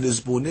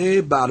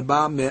denizbune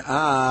b'arba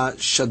me'a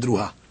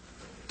shadruha.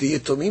 The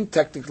Yitomim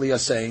technically are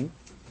saying,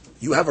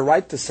 you have a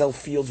right to sell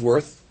fields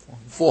worth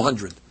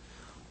 400.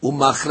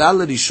 Umachra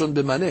l'rishon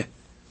b'maneh.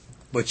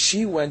 But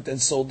she went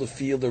and sold the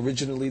field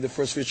originally. The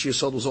first field she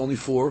sold was only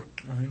for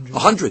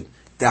 100.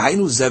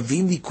 And we see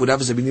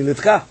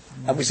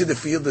the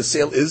field, the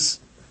sale is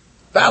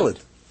valid.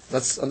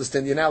 Let's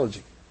understand the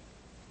analogy.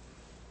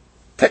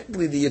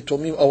 Technically, the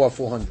Yitomim owe her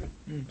 400.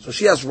 So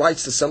she has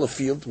rights to sell a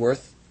field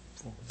worth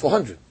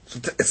 400. So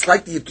it's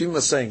like the Yitomim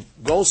are saying,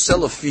 go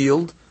sell a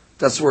field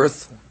that's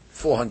worth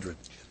 400.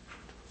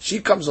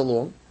 She comes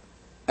along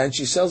and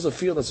she sells a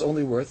field that's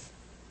only worth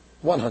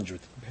 100.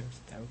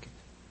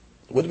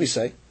 What do we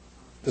say?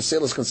 The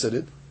sale is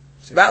considered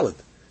valid.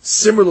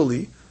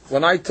 Similarly,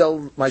 when I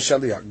tell my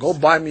shaliach,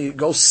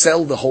 go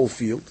sell the whole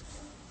field,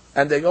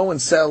 and they go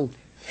and sell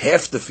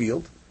half the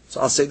field, so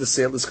I'll say the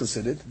sale is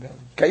considered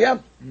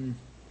kayam.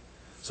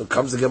 So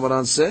comes the Gemara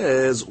and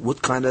says,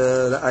 what kind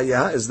of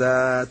ayah is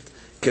that?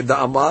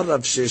 Keda amar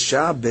Rav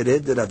Shesha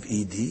bered Rav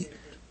Idi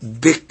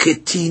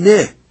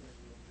beketineh.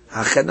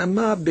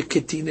 Hachanama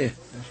beketineh.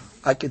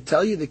 I can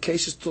tell you the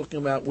case is talking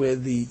about where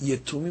the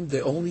Yetumim,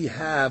 they only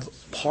have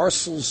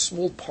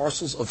small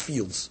parcels of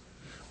fields.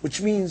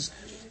 Which means,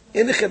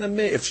 in the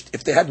Chenameh,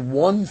 if they had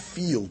one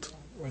field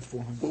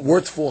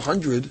worth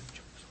 400,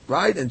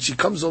 right, and she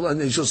comes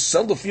along and she'll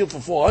sell the field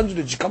for 400,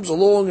 and she comes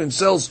along and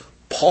sells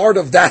part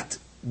of that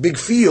big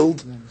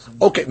field,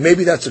 okay,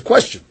 maybe that's a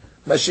question.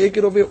 Mashiach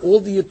over here, all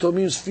the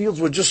Yetumim's fields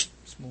were just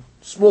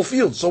small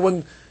fields. So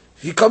when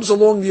he comes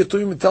along, the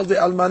Yetumim, and tells the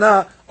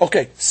Almanah,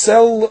 okay,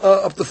 sell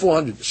up to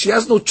 400. She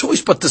has no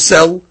choice but to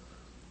sell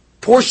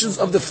portions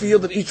of the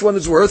field, and each one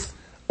is worth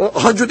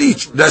 100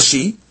 each.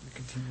 Rashi,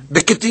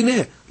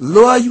 beketineh,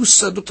 lo hayu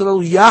sadot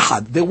halalu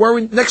yachad. They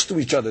weren't next to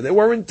each other. They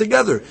weren't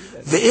together.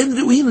 Ve'en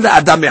ru'in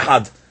la'adam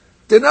echad.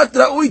 They're not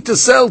ra'ui to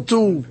sell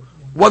to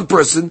one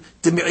person.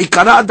 Which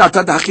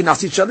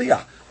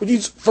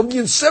means, from the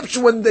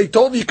inception, when they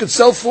told you could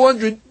sell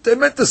 400, they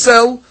meant to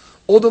sell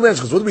all the lands.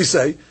 Because what do we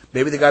say?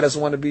 Maybe the guy doesn't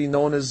want to be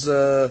known as,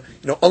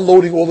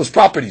 unloading all his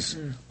properties.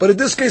 But in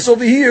this case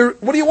over here,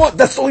 what do you want?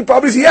 That's the only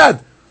properties he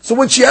had. So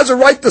when she has a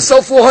right to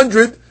sell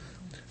 400,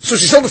 so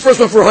she sold the first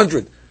one for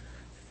 100.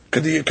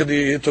 Could the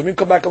Tomim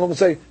come back along and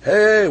say,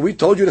 hey, we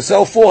told you to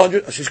sell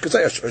 400? She could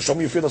say, show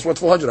me your field that's worth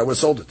 400. I would have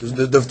sold it.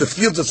 The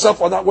fields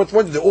itself are not worth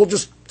 400. They're all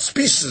just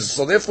species.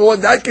 So therefore,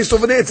 in that case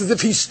over there, it's as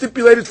if he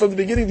stipulated from the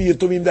beginning, the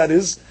Tomim, that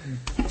is,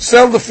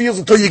 sell the fields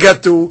until you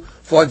get to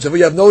 400. So we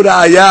have no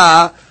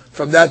ra'ayah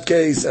from that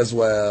case as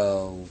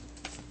well.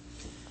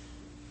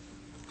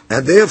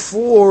 And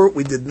therefore,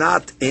 we did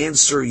not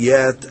answer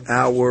yet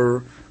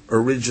our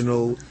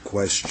original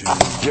question.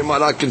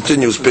 Gemara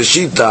continues.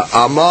 Peshita,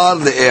 Amar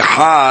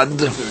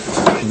le'ehad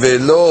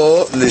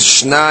velo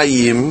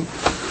l'shnayim,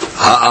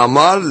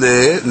 ha'amar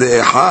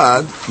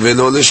le'ehad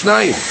velo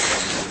l'shnayim.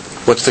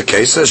 What's the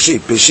case? Rashi,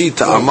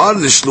 Peshita, Amar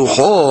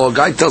l'shlucho,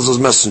 guy tells his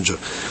messenger,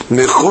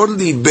 Mechor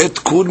li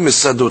bet kur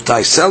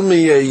misadotai, sell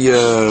me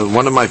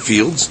one of my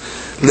fields,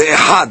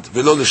 le'ehad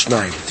velo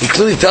l'shnayim. He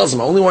clearly tells him,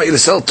 I only want you to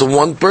sell it to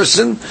one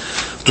person,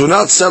 do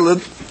not sell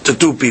it to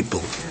two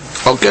people.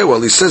 Okay, well,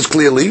 he says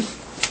clearly,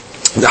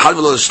 the had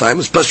velo l'shnayim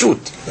is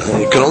pashut.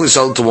 You can only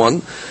sell it to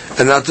one,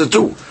 and not to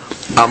two.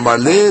 Amar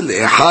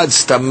le'ehad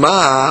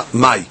stama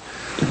mai.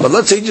 But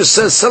let's say he just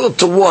says sell it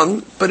to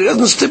one, but he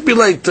doesn't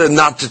stipulate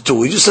not to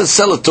two. He just says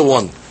sell it to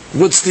one.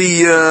 What's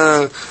the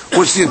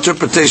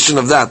interpretation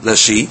of that,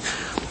 Rashi?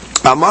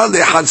 Amar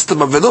le'ehad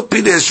stama velo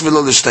pidesh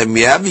velo l'shnayim.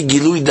 Miyavi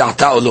gilui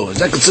da'ata or lo? Is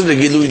that considered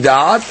gilui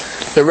da'at,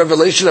 the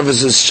revelation of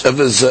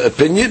his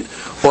opinion,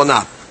 or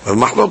not?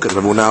 Mahloket.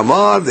 Rav Huna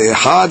Amar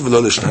le'ehad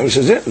velo l'shnayim. He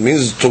says it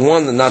means to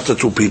one and not to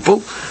two people.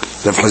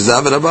 Rav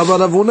Chizda v'Rabba bar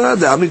Rav Huna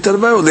de'amri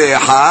tarvayu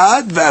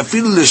le'ehad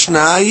ve'afilu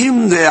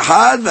l'shnayim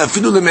le'ehad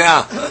ve'afilu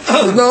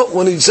le'me'ah. No,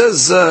 when he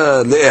says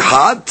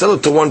le'ehad, sell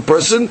it to one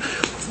person.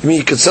 I mean,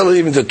 you can sell it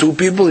even to two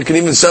people. You can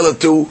even sell it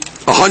to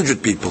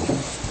 100 people.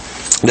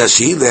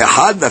 Nashi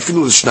le'ehad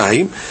ve'afilu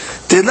l'shnayim.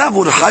 Because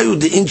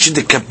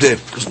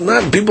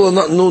people are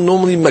not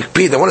normally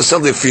makpid. They want to sell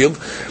their field.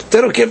 They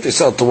don't care if they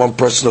sell it to one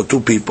person or two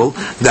people.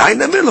 So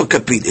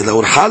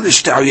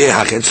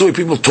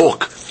people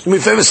talk. I mean,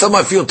 if I ever sell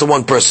my field to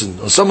one person,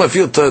 or sell my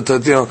field to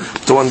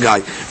one guy,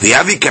 if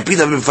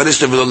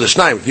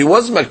he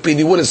wasn't makpid,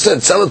 he would have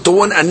said sell it to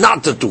one and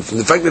not to two. From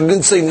the fact that he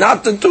didn't say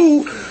not to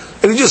two,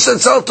 and he just said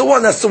sell it to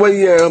one, that's the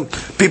way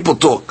people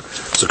talk.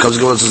 So comes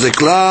going to say,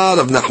 Klar,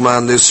 Rav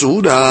Nachman le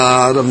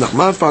Suda. Rav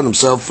Nachman found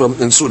himself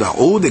in Suda.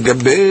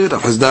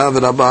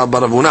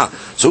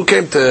 So who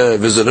came to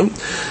visit him?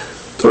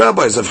 The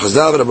rabbis of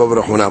Chizda v'Rabba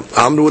bar Huna.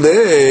 Amru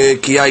le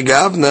ki ay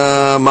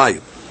gavna mai.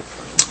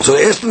 So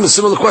they asked him a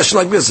similar question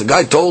like this. A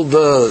guy told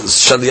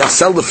Shaliach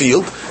sell the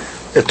field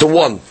to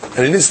one, and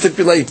he didn't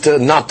stipulate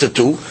not to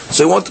two.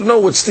 So he wanted to know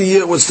what's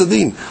the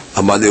deen.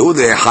 Amaleu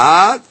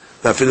le'ehad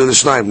ve'afilu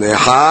l'shnayim,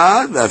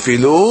 le'ehad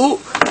ve'afilu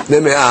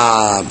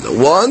le'me'ah.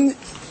 One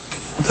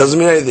doesn't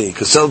mean anything. You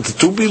can sell it to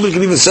two people. You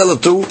can even sell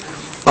it to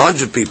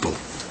 100 people.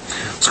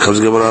 So comes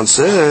the Gemara and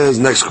says,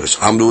 next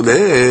question. Amru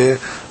le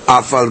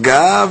afal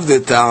gav de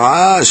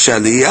ta'a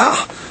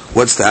shaliach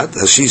What's that?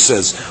 As she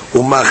says,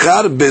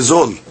 umachar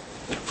bezol.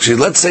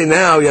 Let's say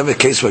now you have a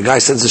case where a guy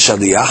sends a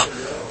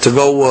shaliach to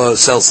go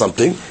sell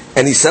something,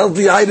 and he sells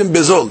the item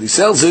bezol. He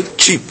sells it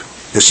cheap.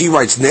 And she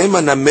writes,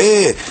 Nema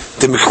nameh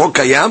temikho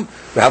kayam.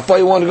 How far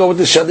you want to go with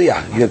the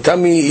shaliach? You can tell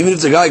me, even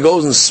if the guy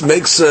goes and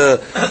makes a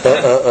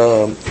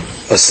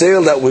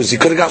sale that was, he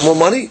could have got more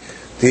money,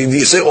 do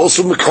you say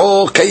also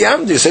mikho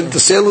kayam? Do you say that the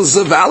sale is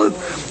valid?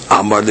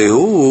 Amar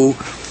lehu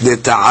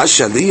deta'a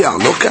shaliach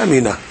lo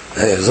kamina.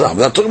 I'm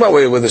not talking about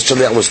where the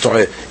shaliach was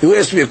talking. You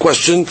asked me a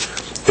question.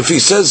 If he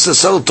says to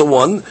sell it to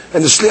one,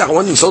 and the shaliach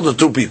went and sold it to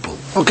two people,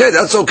 okay,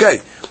 that's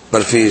okay.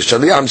 But if he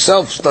shaliach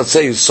himself, let's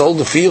say he sold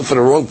the field for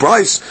the wrong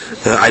price,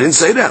 I didn't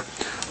say that.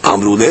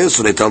 Amru leh,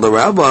 so they tell the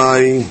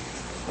rabbi,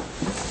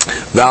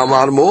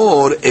 V'amar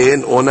mor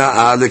en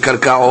ona'a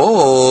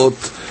lekarkaot.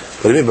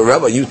 What do you mean? But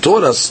Rabbi, you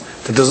taught us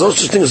that there's no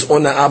such thing as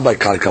ona'a by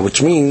karka,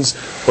 which means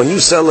when you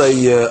sell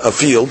a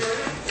field,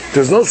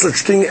 there's no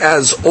such thing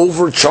as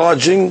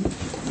overcharging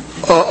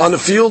on a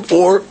field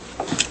or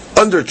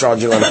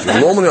undercharging on a field.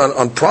 Normally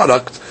on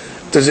product,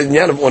 there's a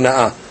nyan of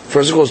ona'a.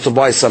 First he goes to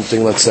buy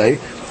something, let's say,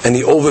 and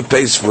he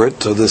overpays for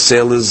it, so the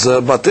sale is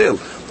batil.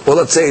 Or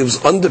let's say he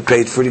was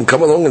underpaid for it, he can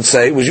come along and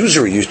say, it was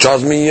usury, you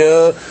charged me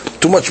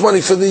too much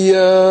money for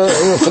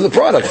the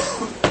product.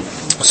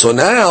 So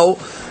now,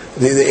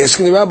 they're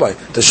asking the rabbi,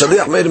 the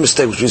shaliach made a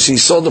mistake, which means he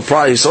sold the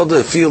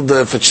field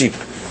for cheap.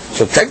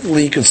 So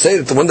technically you can say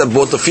that the one that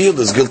bought the field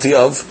is guilty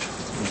of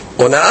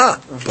ona'ah.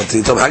 But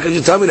how can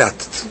you tell me that?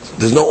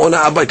 There's no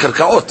ona'ah by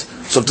karkaot.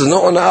 So if there's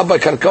no ona'ah by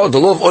karkaot, the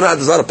law of ona'ah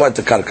does not apply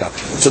to karka.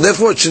 So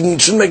therefore it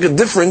shouldn't make a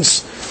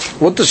difference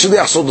what the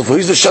shaliach sold it for.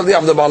 He's the shaliach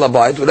of the Baal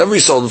Habayit. Whatever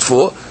he sold it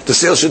for, the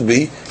sale should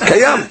be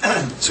kayam.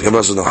 So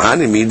Gemara says,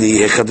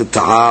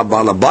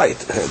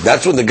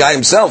 that's when the guy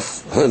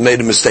himself made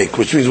a mistake,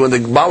 which means when the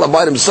Baal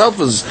Habayit himself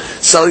is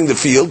selling the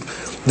field,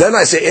 then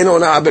I say, no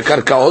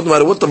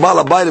matter what the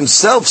Baal Habayit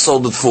himself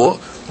sold it for,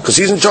 because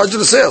he's in charge of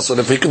the sale, so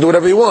therefore he can do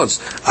whatever he wants.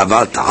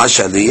 But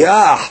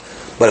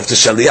if the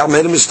shaliach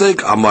made a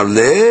mistake, of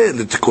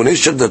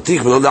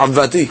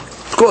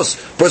course, a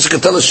person can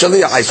tell the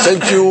shaliach, I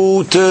sent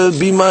you to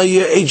be my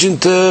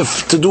agent to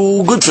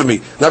do good for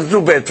me, not to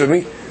do bad for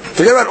me.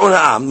 Forget about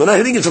ona'ah. We're not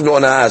hitting it from the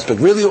ona'ah aspect.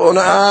 Really,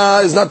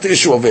 ona'ah is not the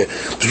issue over here.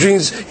 Which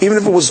means, even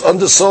if it was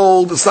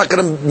undersold, it's not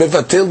going to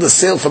mevatel the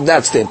sale from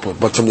that standpoint.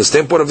 But from the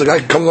standpoint of the guy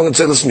can come along and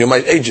say, listen, you're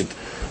my agent.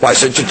 Why, I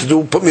sent you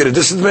to put me at a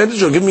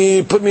disadvantage or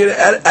put me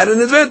at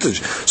an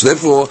advantage. So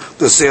therefore,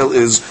 the sale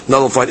is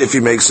nullified if he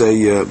makes a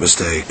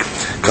mistake.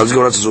 How do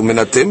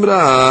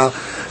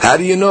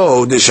you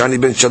know the shani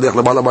ben shaliach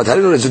le Baal Habayit? How do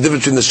you know there's a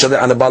difference between the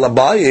shaliach and the Baal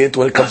Habayit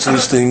when it comes to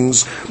these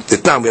things?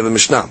 Now we have a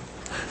mishnah.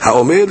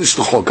 Ha'omer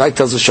l'shlucho, guy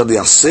tells the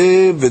shaliach,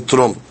 se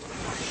v'trom,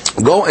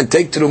 go and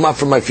take terumah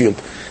from my field.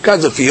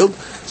 Guy's a field,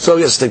 so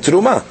he has to take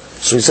terumah.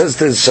 So he says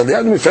to the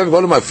shaliach, do me a favor,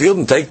 go to my field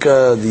and take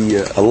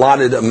the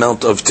allotted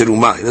amount of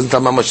terumah. He doesn't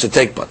tell him how much to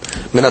take, but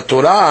min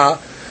Torah,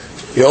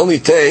 you only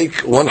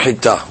take one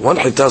hitah. One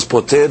hitah is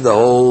poter the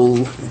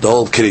whole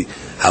kiri.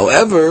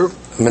 However,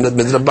 min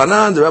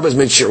Rabbanan, the rabbis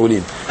made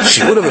shiurim.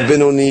 Shiur of a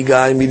benoni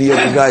guy,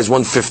 mediocre guy, is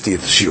 1/50th.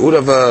 Shiur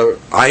of a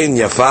ayin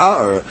yafa,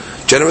 or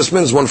generous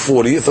man, is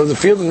 1/40th of the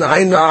field, and the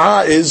ayin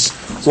na'ah is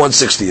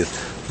 1/60th.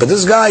 But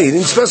this guy, he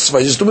didn't specify.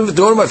 He just told me to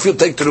go to my field,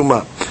 take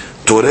terumah.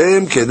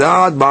 Torem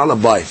kedad Baal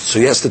Habayit. So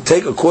he has to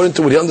take according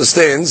to what he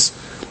understands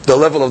the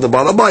level of the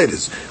Baal Habayit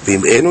is.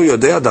 V'im enu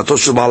yodea dato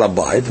shel Baal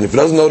Habayit. And if he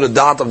doesn't know the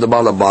dot of the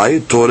Baal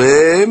Habayit,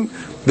 torem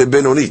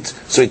bebenonit.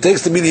 So he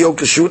takes the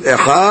mediocre shoot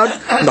echad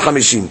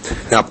b'chamishim.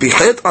 Now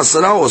pichet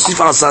asara osif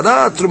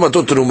asara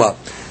trumato truma.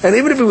 And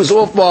even if he was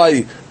off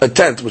by a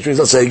tenth, which means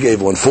let's say he gave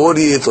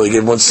 1/40th or he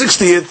gave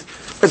 1/60th,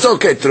 it's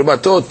okay.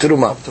 Trumato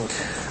truma.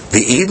 But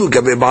if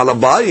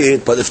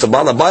the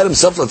Baal Habayit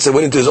himself, let's say,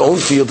 went into his own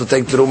field to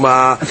take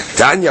terumah,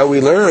 Tanya,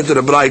 we learned to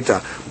the Braita,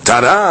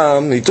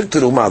 Taram, he took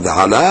terumah,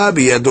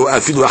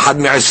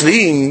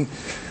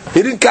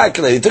 he didn't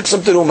calculate, he took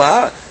some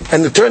terumah,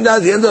 and it turned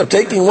out he ended up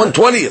taking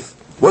 1/20th.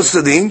 What's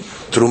the deen?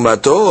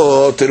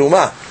 Terumato,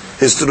 terumah.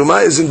 His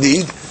terumah is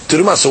indeed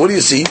terumah. So what do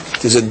you see?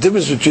 There's a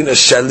difference between a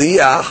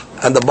shaliach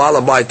and the Baal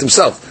Habayit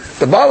himself.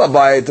 The Baal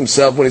Habayit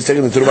himself, when he's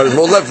taking the terumah, there's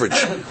more leverage.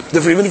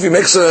 Even if he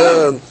makes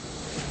a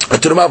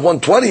terumah of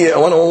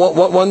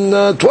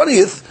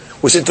 1/20th,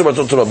 we say terumah.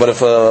 But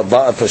if a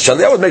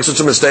shaliach would make such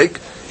a mistake,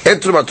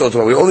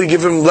 we only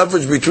give him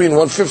leverage between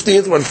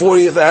 1/50th,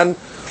 1/40th, and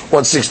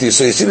 1/60th.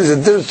 So you see, there's a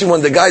difference between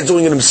when the guy's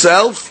doing it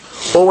himself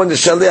or when the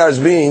shaliach is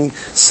being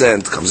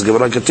sent. Comes the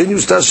Gemara,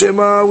 continues.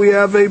 Tashema, we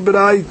have a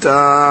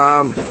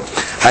braita.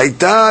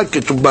 Hayta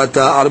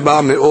ketubata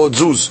 400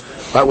 zuz.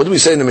 Right, what do we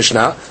say in the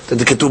Mishnah? That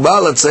the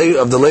ketubah, let's say,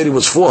 of the lady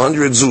was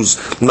 400 zuz.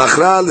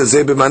 Nachra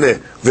leze b'maneh,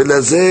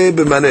 v'leze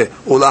b'maneh,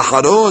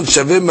 u'lacharon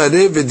shaveh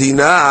maneh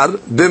v'dinar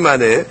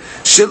b'maneh,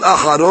 shel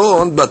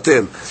acharon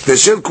batel,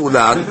 v'shel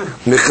kulan,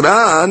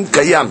 michran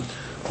kayam.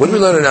 What do we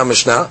learn in our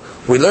Mishnah?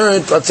 We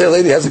learned, let's say a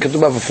lady has a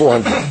ketubah for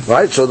 400,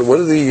 right? So what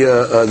are the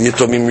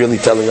Yitomim really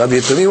telling her?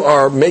 The Yitomim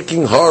are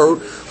making her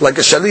like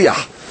a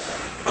shaliach.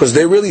 Because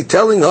they're really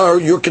telling her,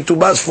 your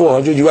ketubah is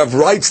 400, you have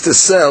rights to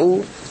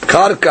sell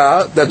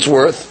karka that's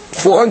worth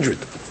 400.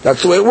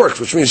 That's the way it works,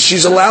 which means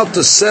she's allowed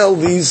to sell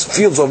these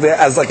fields over there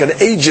as like an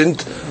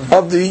agent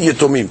of the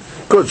Yetomim.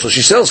 Good, so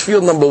she sells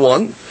field number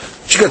 1,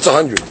 she gets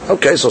 100.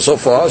 Okay, so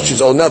far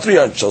she's owed now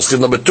 300. She sells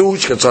field number 2,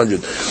 she gets 100.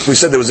 We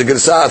said there was a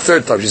Gersa a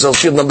third time. She sells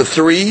field number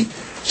 3,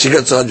 she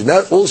gets 100.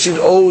 Now all she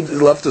owed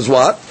left is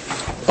what?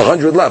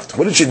 100 left.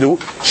 What did she do?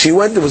 She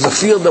went, there was a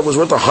field that was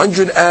worth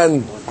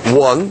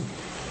 101,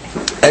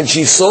 and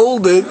she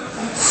sold it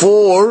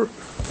for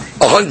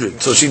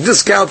 100. So she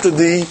discounted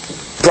the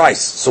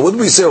price. So what did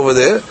we say over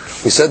there?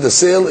 We said the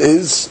sale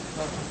is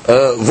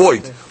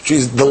void.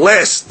 She's the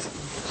last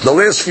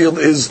field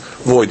is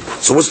void.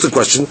 So what's the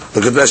question?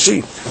 Look at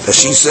Rashi.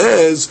 Rashi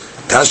says,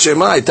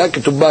 Tashemai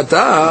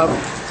taketubata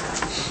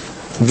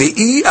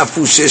v'i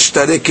afushesh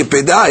tarek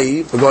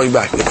pedai. We're going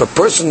back. If a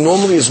person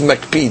normally is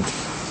makpid,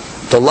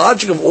 the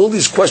logic of all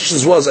these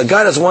questions was a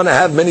guy doesn't want to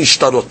have many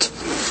shtarot.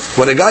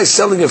 When a guy's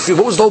selling a field,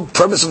 what was the whole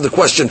premise of the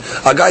question?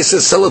 A guy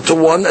says sell it to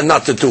 1 and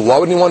not to 2. Why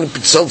wouldn't he want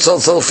to sell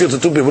a field to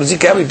 2 people? What does he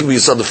care how many people you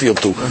sell the field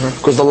to?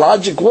 Because the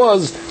logic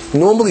was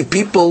normally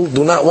people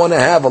do not want to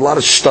have a lot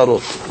of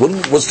shtarot.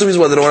 What's the reason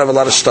why they don't want to have a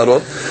lot of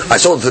shtarot? I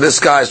sold it to this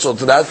guy, I sold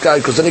it to that guy,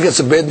 because then he gets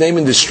a bad name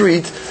in the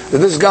street.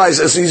 Then this guy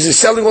says he's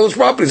selling all his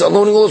property, he's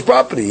unloading all his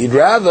property. He'd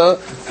rather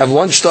have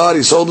one shtar,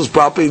 he sold his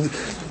property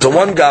to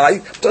one guy.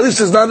 So this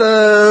is not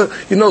a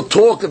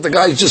talk that the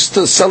guy's just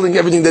selling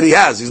everything that he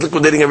has. He's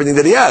liquidating everything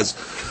that he has.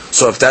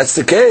 So if that's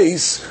the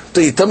case,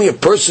 so you tell me a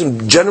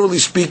person, generally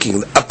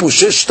speaking,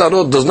 apushesh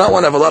shtarot, does not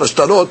want to have a lot of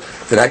shtarot,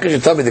 then how can you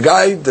tell me the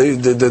guy, the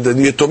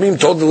Yetomim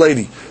told the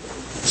lady,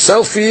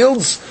 sell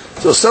fields,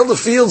 so sell the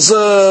fields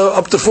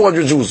up to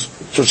 400 Jews.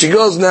 So she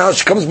goes now,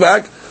 she comes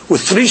back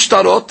with 3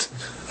 shtarot,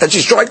 and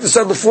she's trying to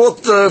sell the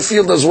 4th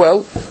field as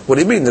well. What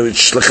do you mean? We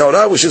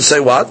should say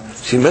what?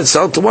 She meant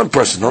sell it to one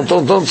person.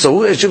 Don't.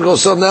 So she should go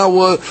sell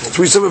now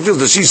 3 separate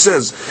fields. She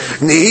says,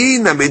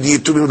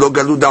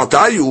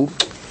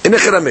 the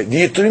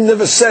Yetomim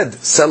never said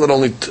sell it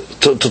only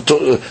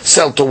to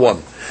sell to one.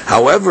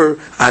 However,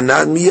 which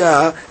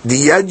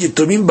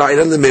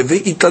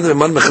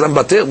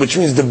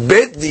means the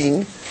Bet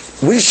Din,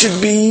 we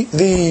should be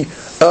the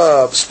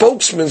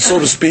spokesman, so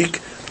to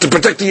speak, to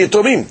protect the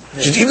Yetomim.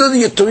 Even though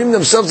the Yetomim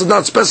themselves did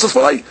not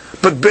specify,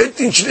 but Bet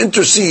Din should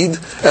intercede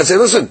and say,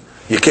 listen,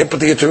 you can't put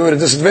the Yetomim at a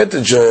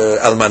disadvantage,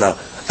 Almana.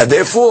 And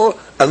therefore,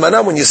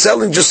 Almana, when you're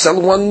selling, just sell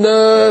one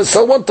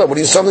time. What are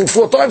you selling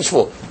 4 times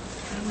for?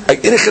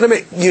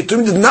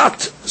 Yetomim did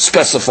not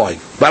specify.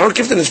 But I don't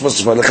care if they didn't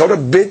specify. The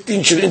Bet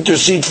Din should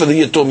intercede for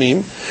the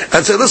Yetomim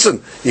and say,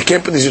 listen, you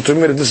can't put these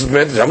Yetomim at a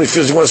disadvantage. How many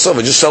fields do you want to sell?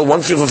 Just sell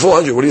one field for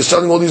 400. What are you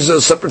selling all these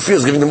separate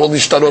fields, giving them all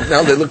these shtarot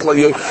now? They look like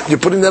you're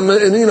putting them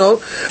in, a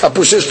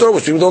pusher store,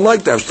 which people don't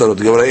like to have shtarot.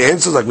 The Gemara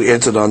answers like we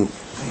answered on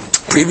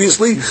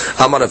previously.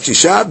 Amar Rav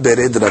Shisha,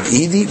 Bered Rav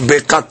Idi,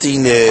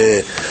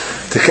 Bekatine.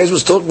 The case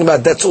was talking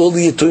about that's all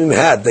the Yetomim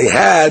had. They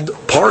had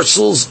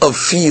parcels of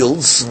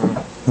fields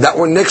that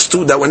were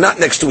not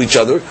next to each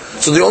other.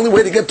 So the only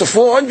way to get to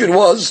 400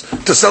 was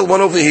to sell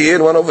one over here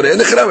and one over there. And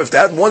if they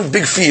had one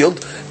big field,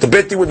 the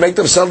Bet Din would make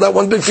them sell that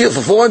one big field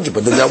for 400,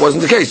 but then that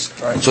wasn't the case.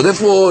 Right. So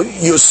therefore,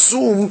 you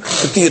assume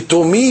that the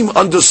Yetomim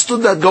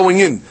understood that going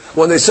in.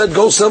 When they said,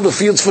 go sell the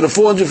fields for the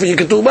 400 for your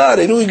ketubah,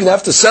 they knew you're going to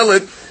have to sell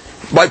it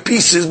by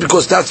pieces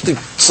because that's the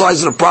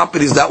size of the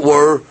properties that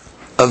were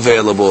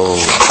available.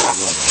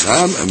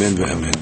 Amen.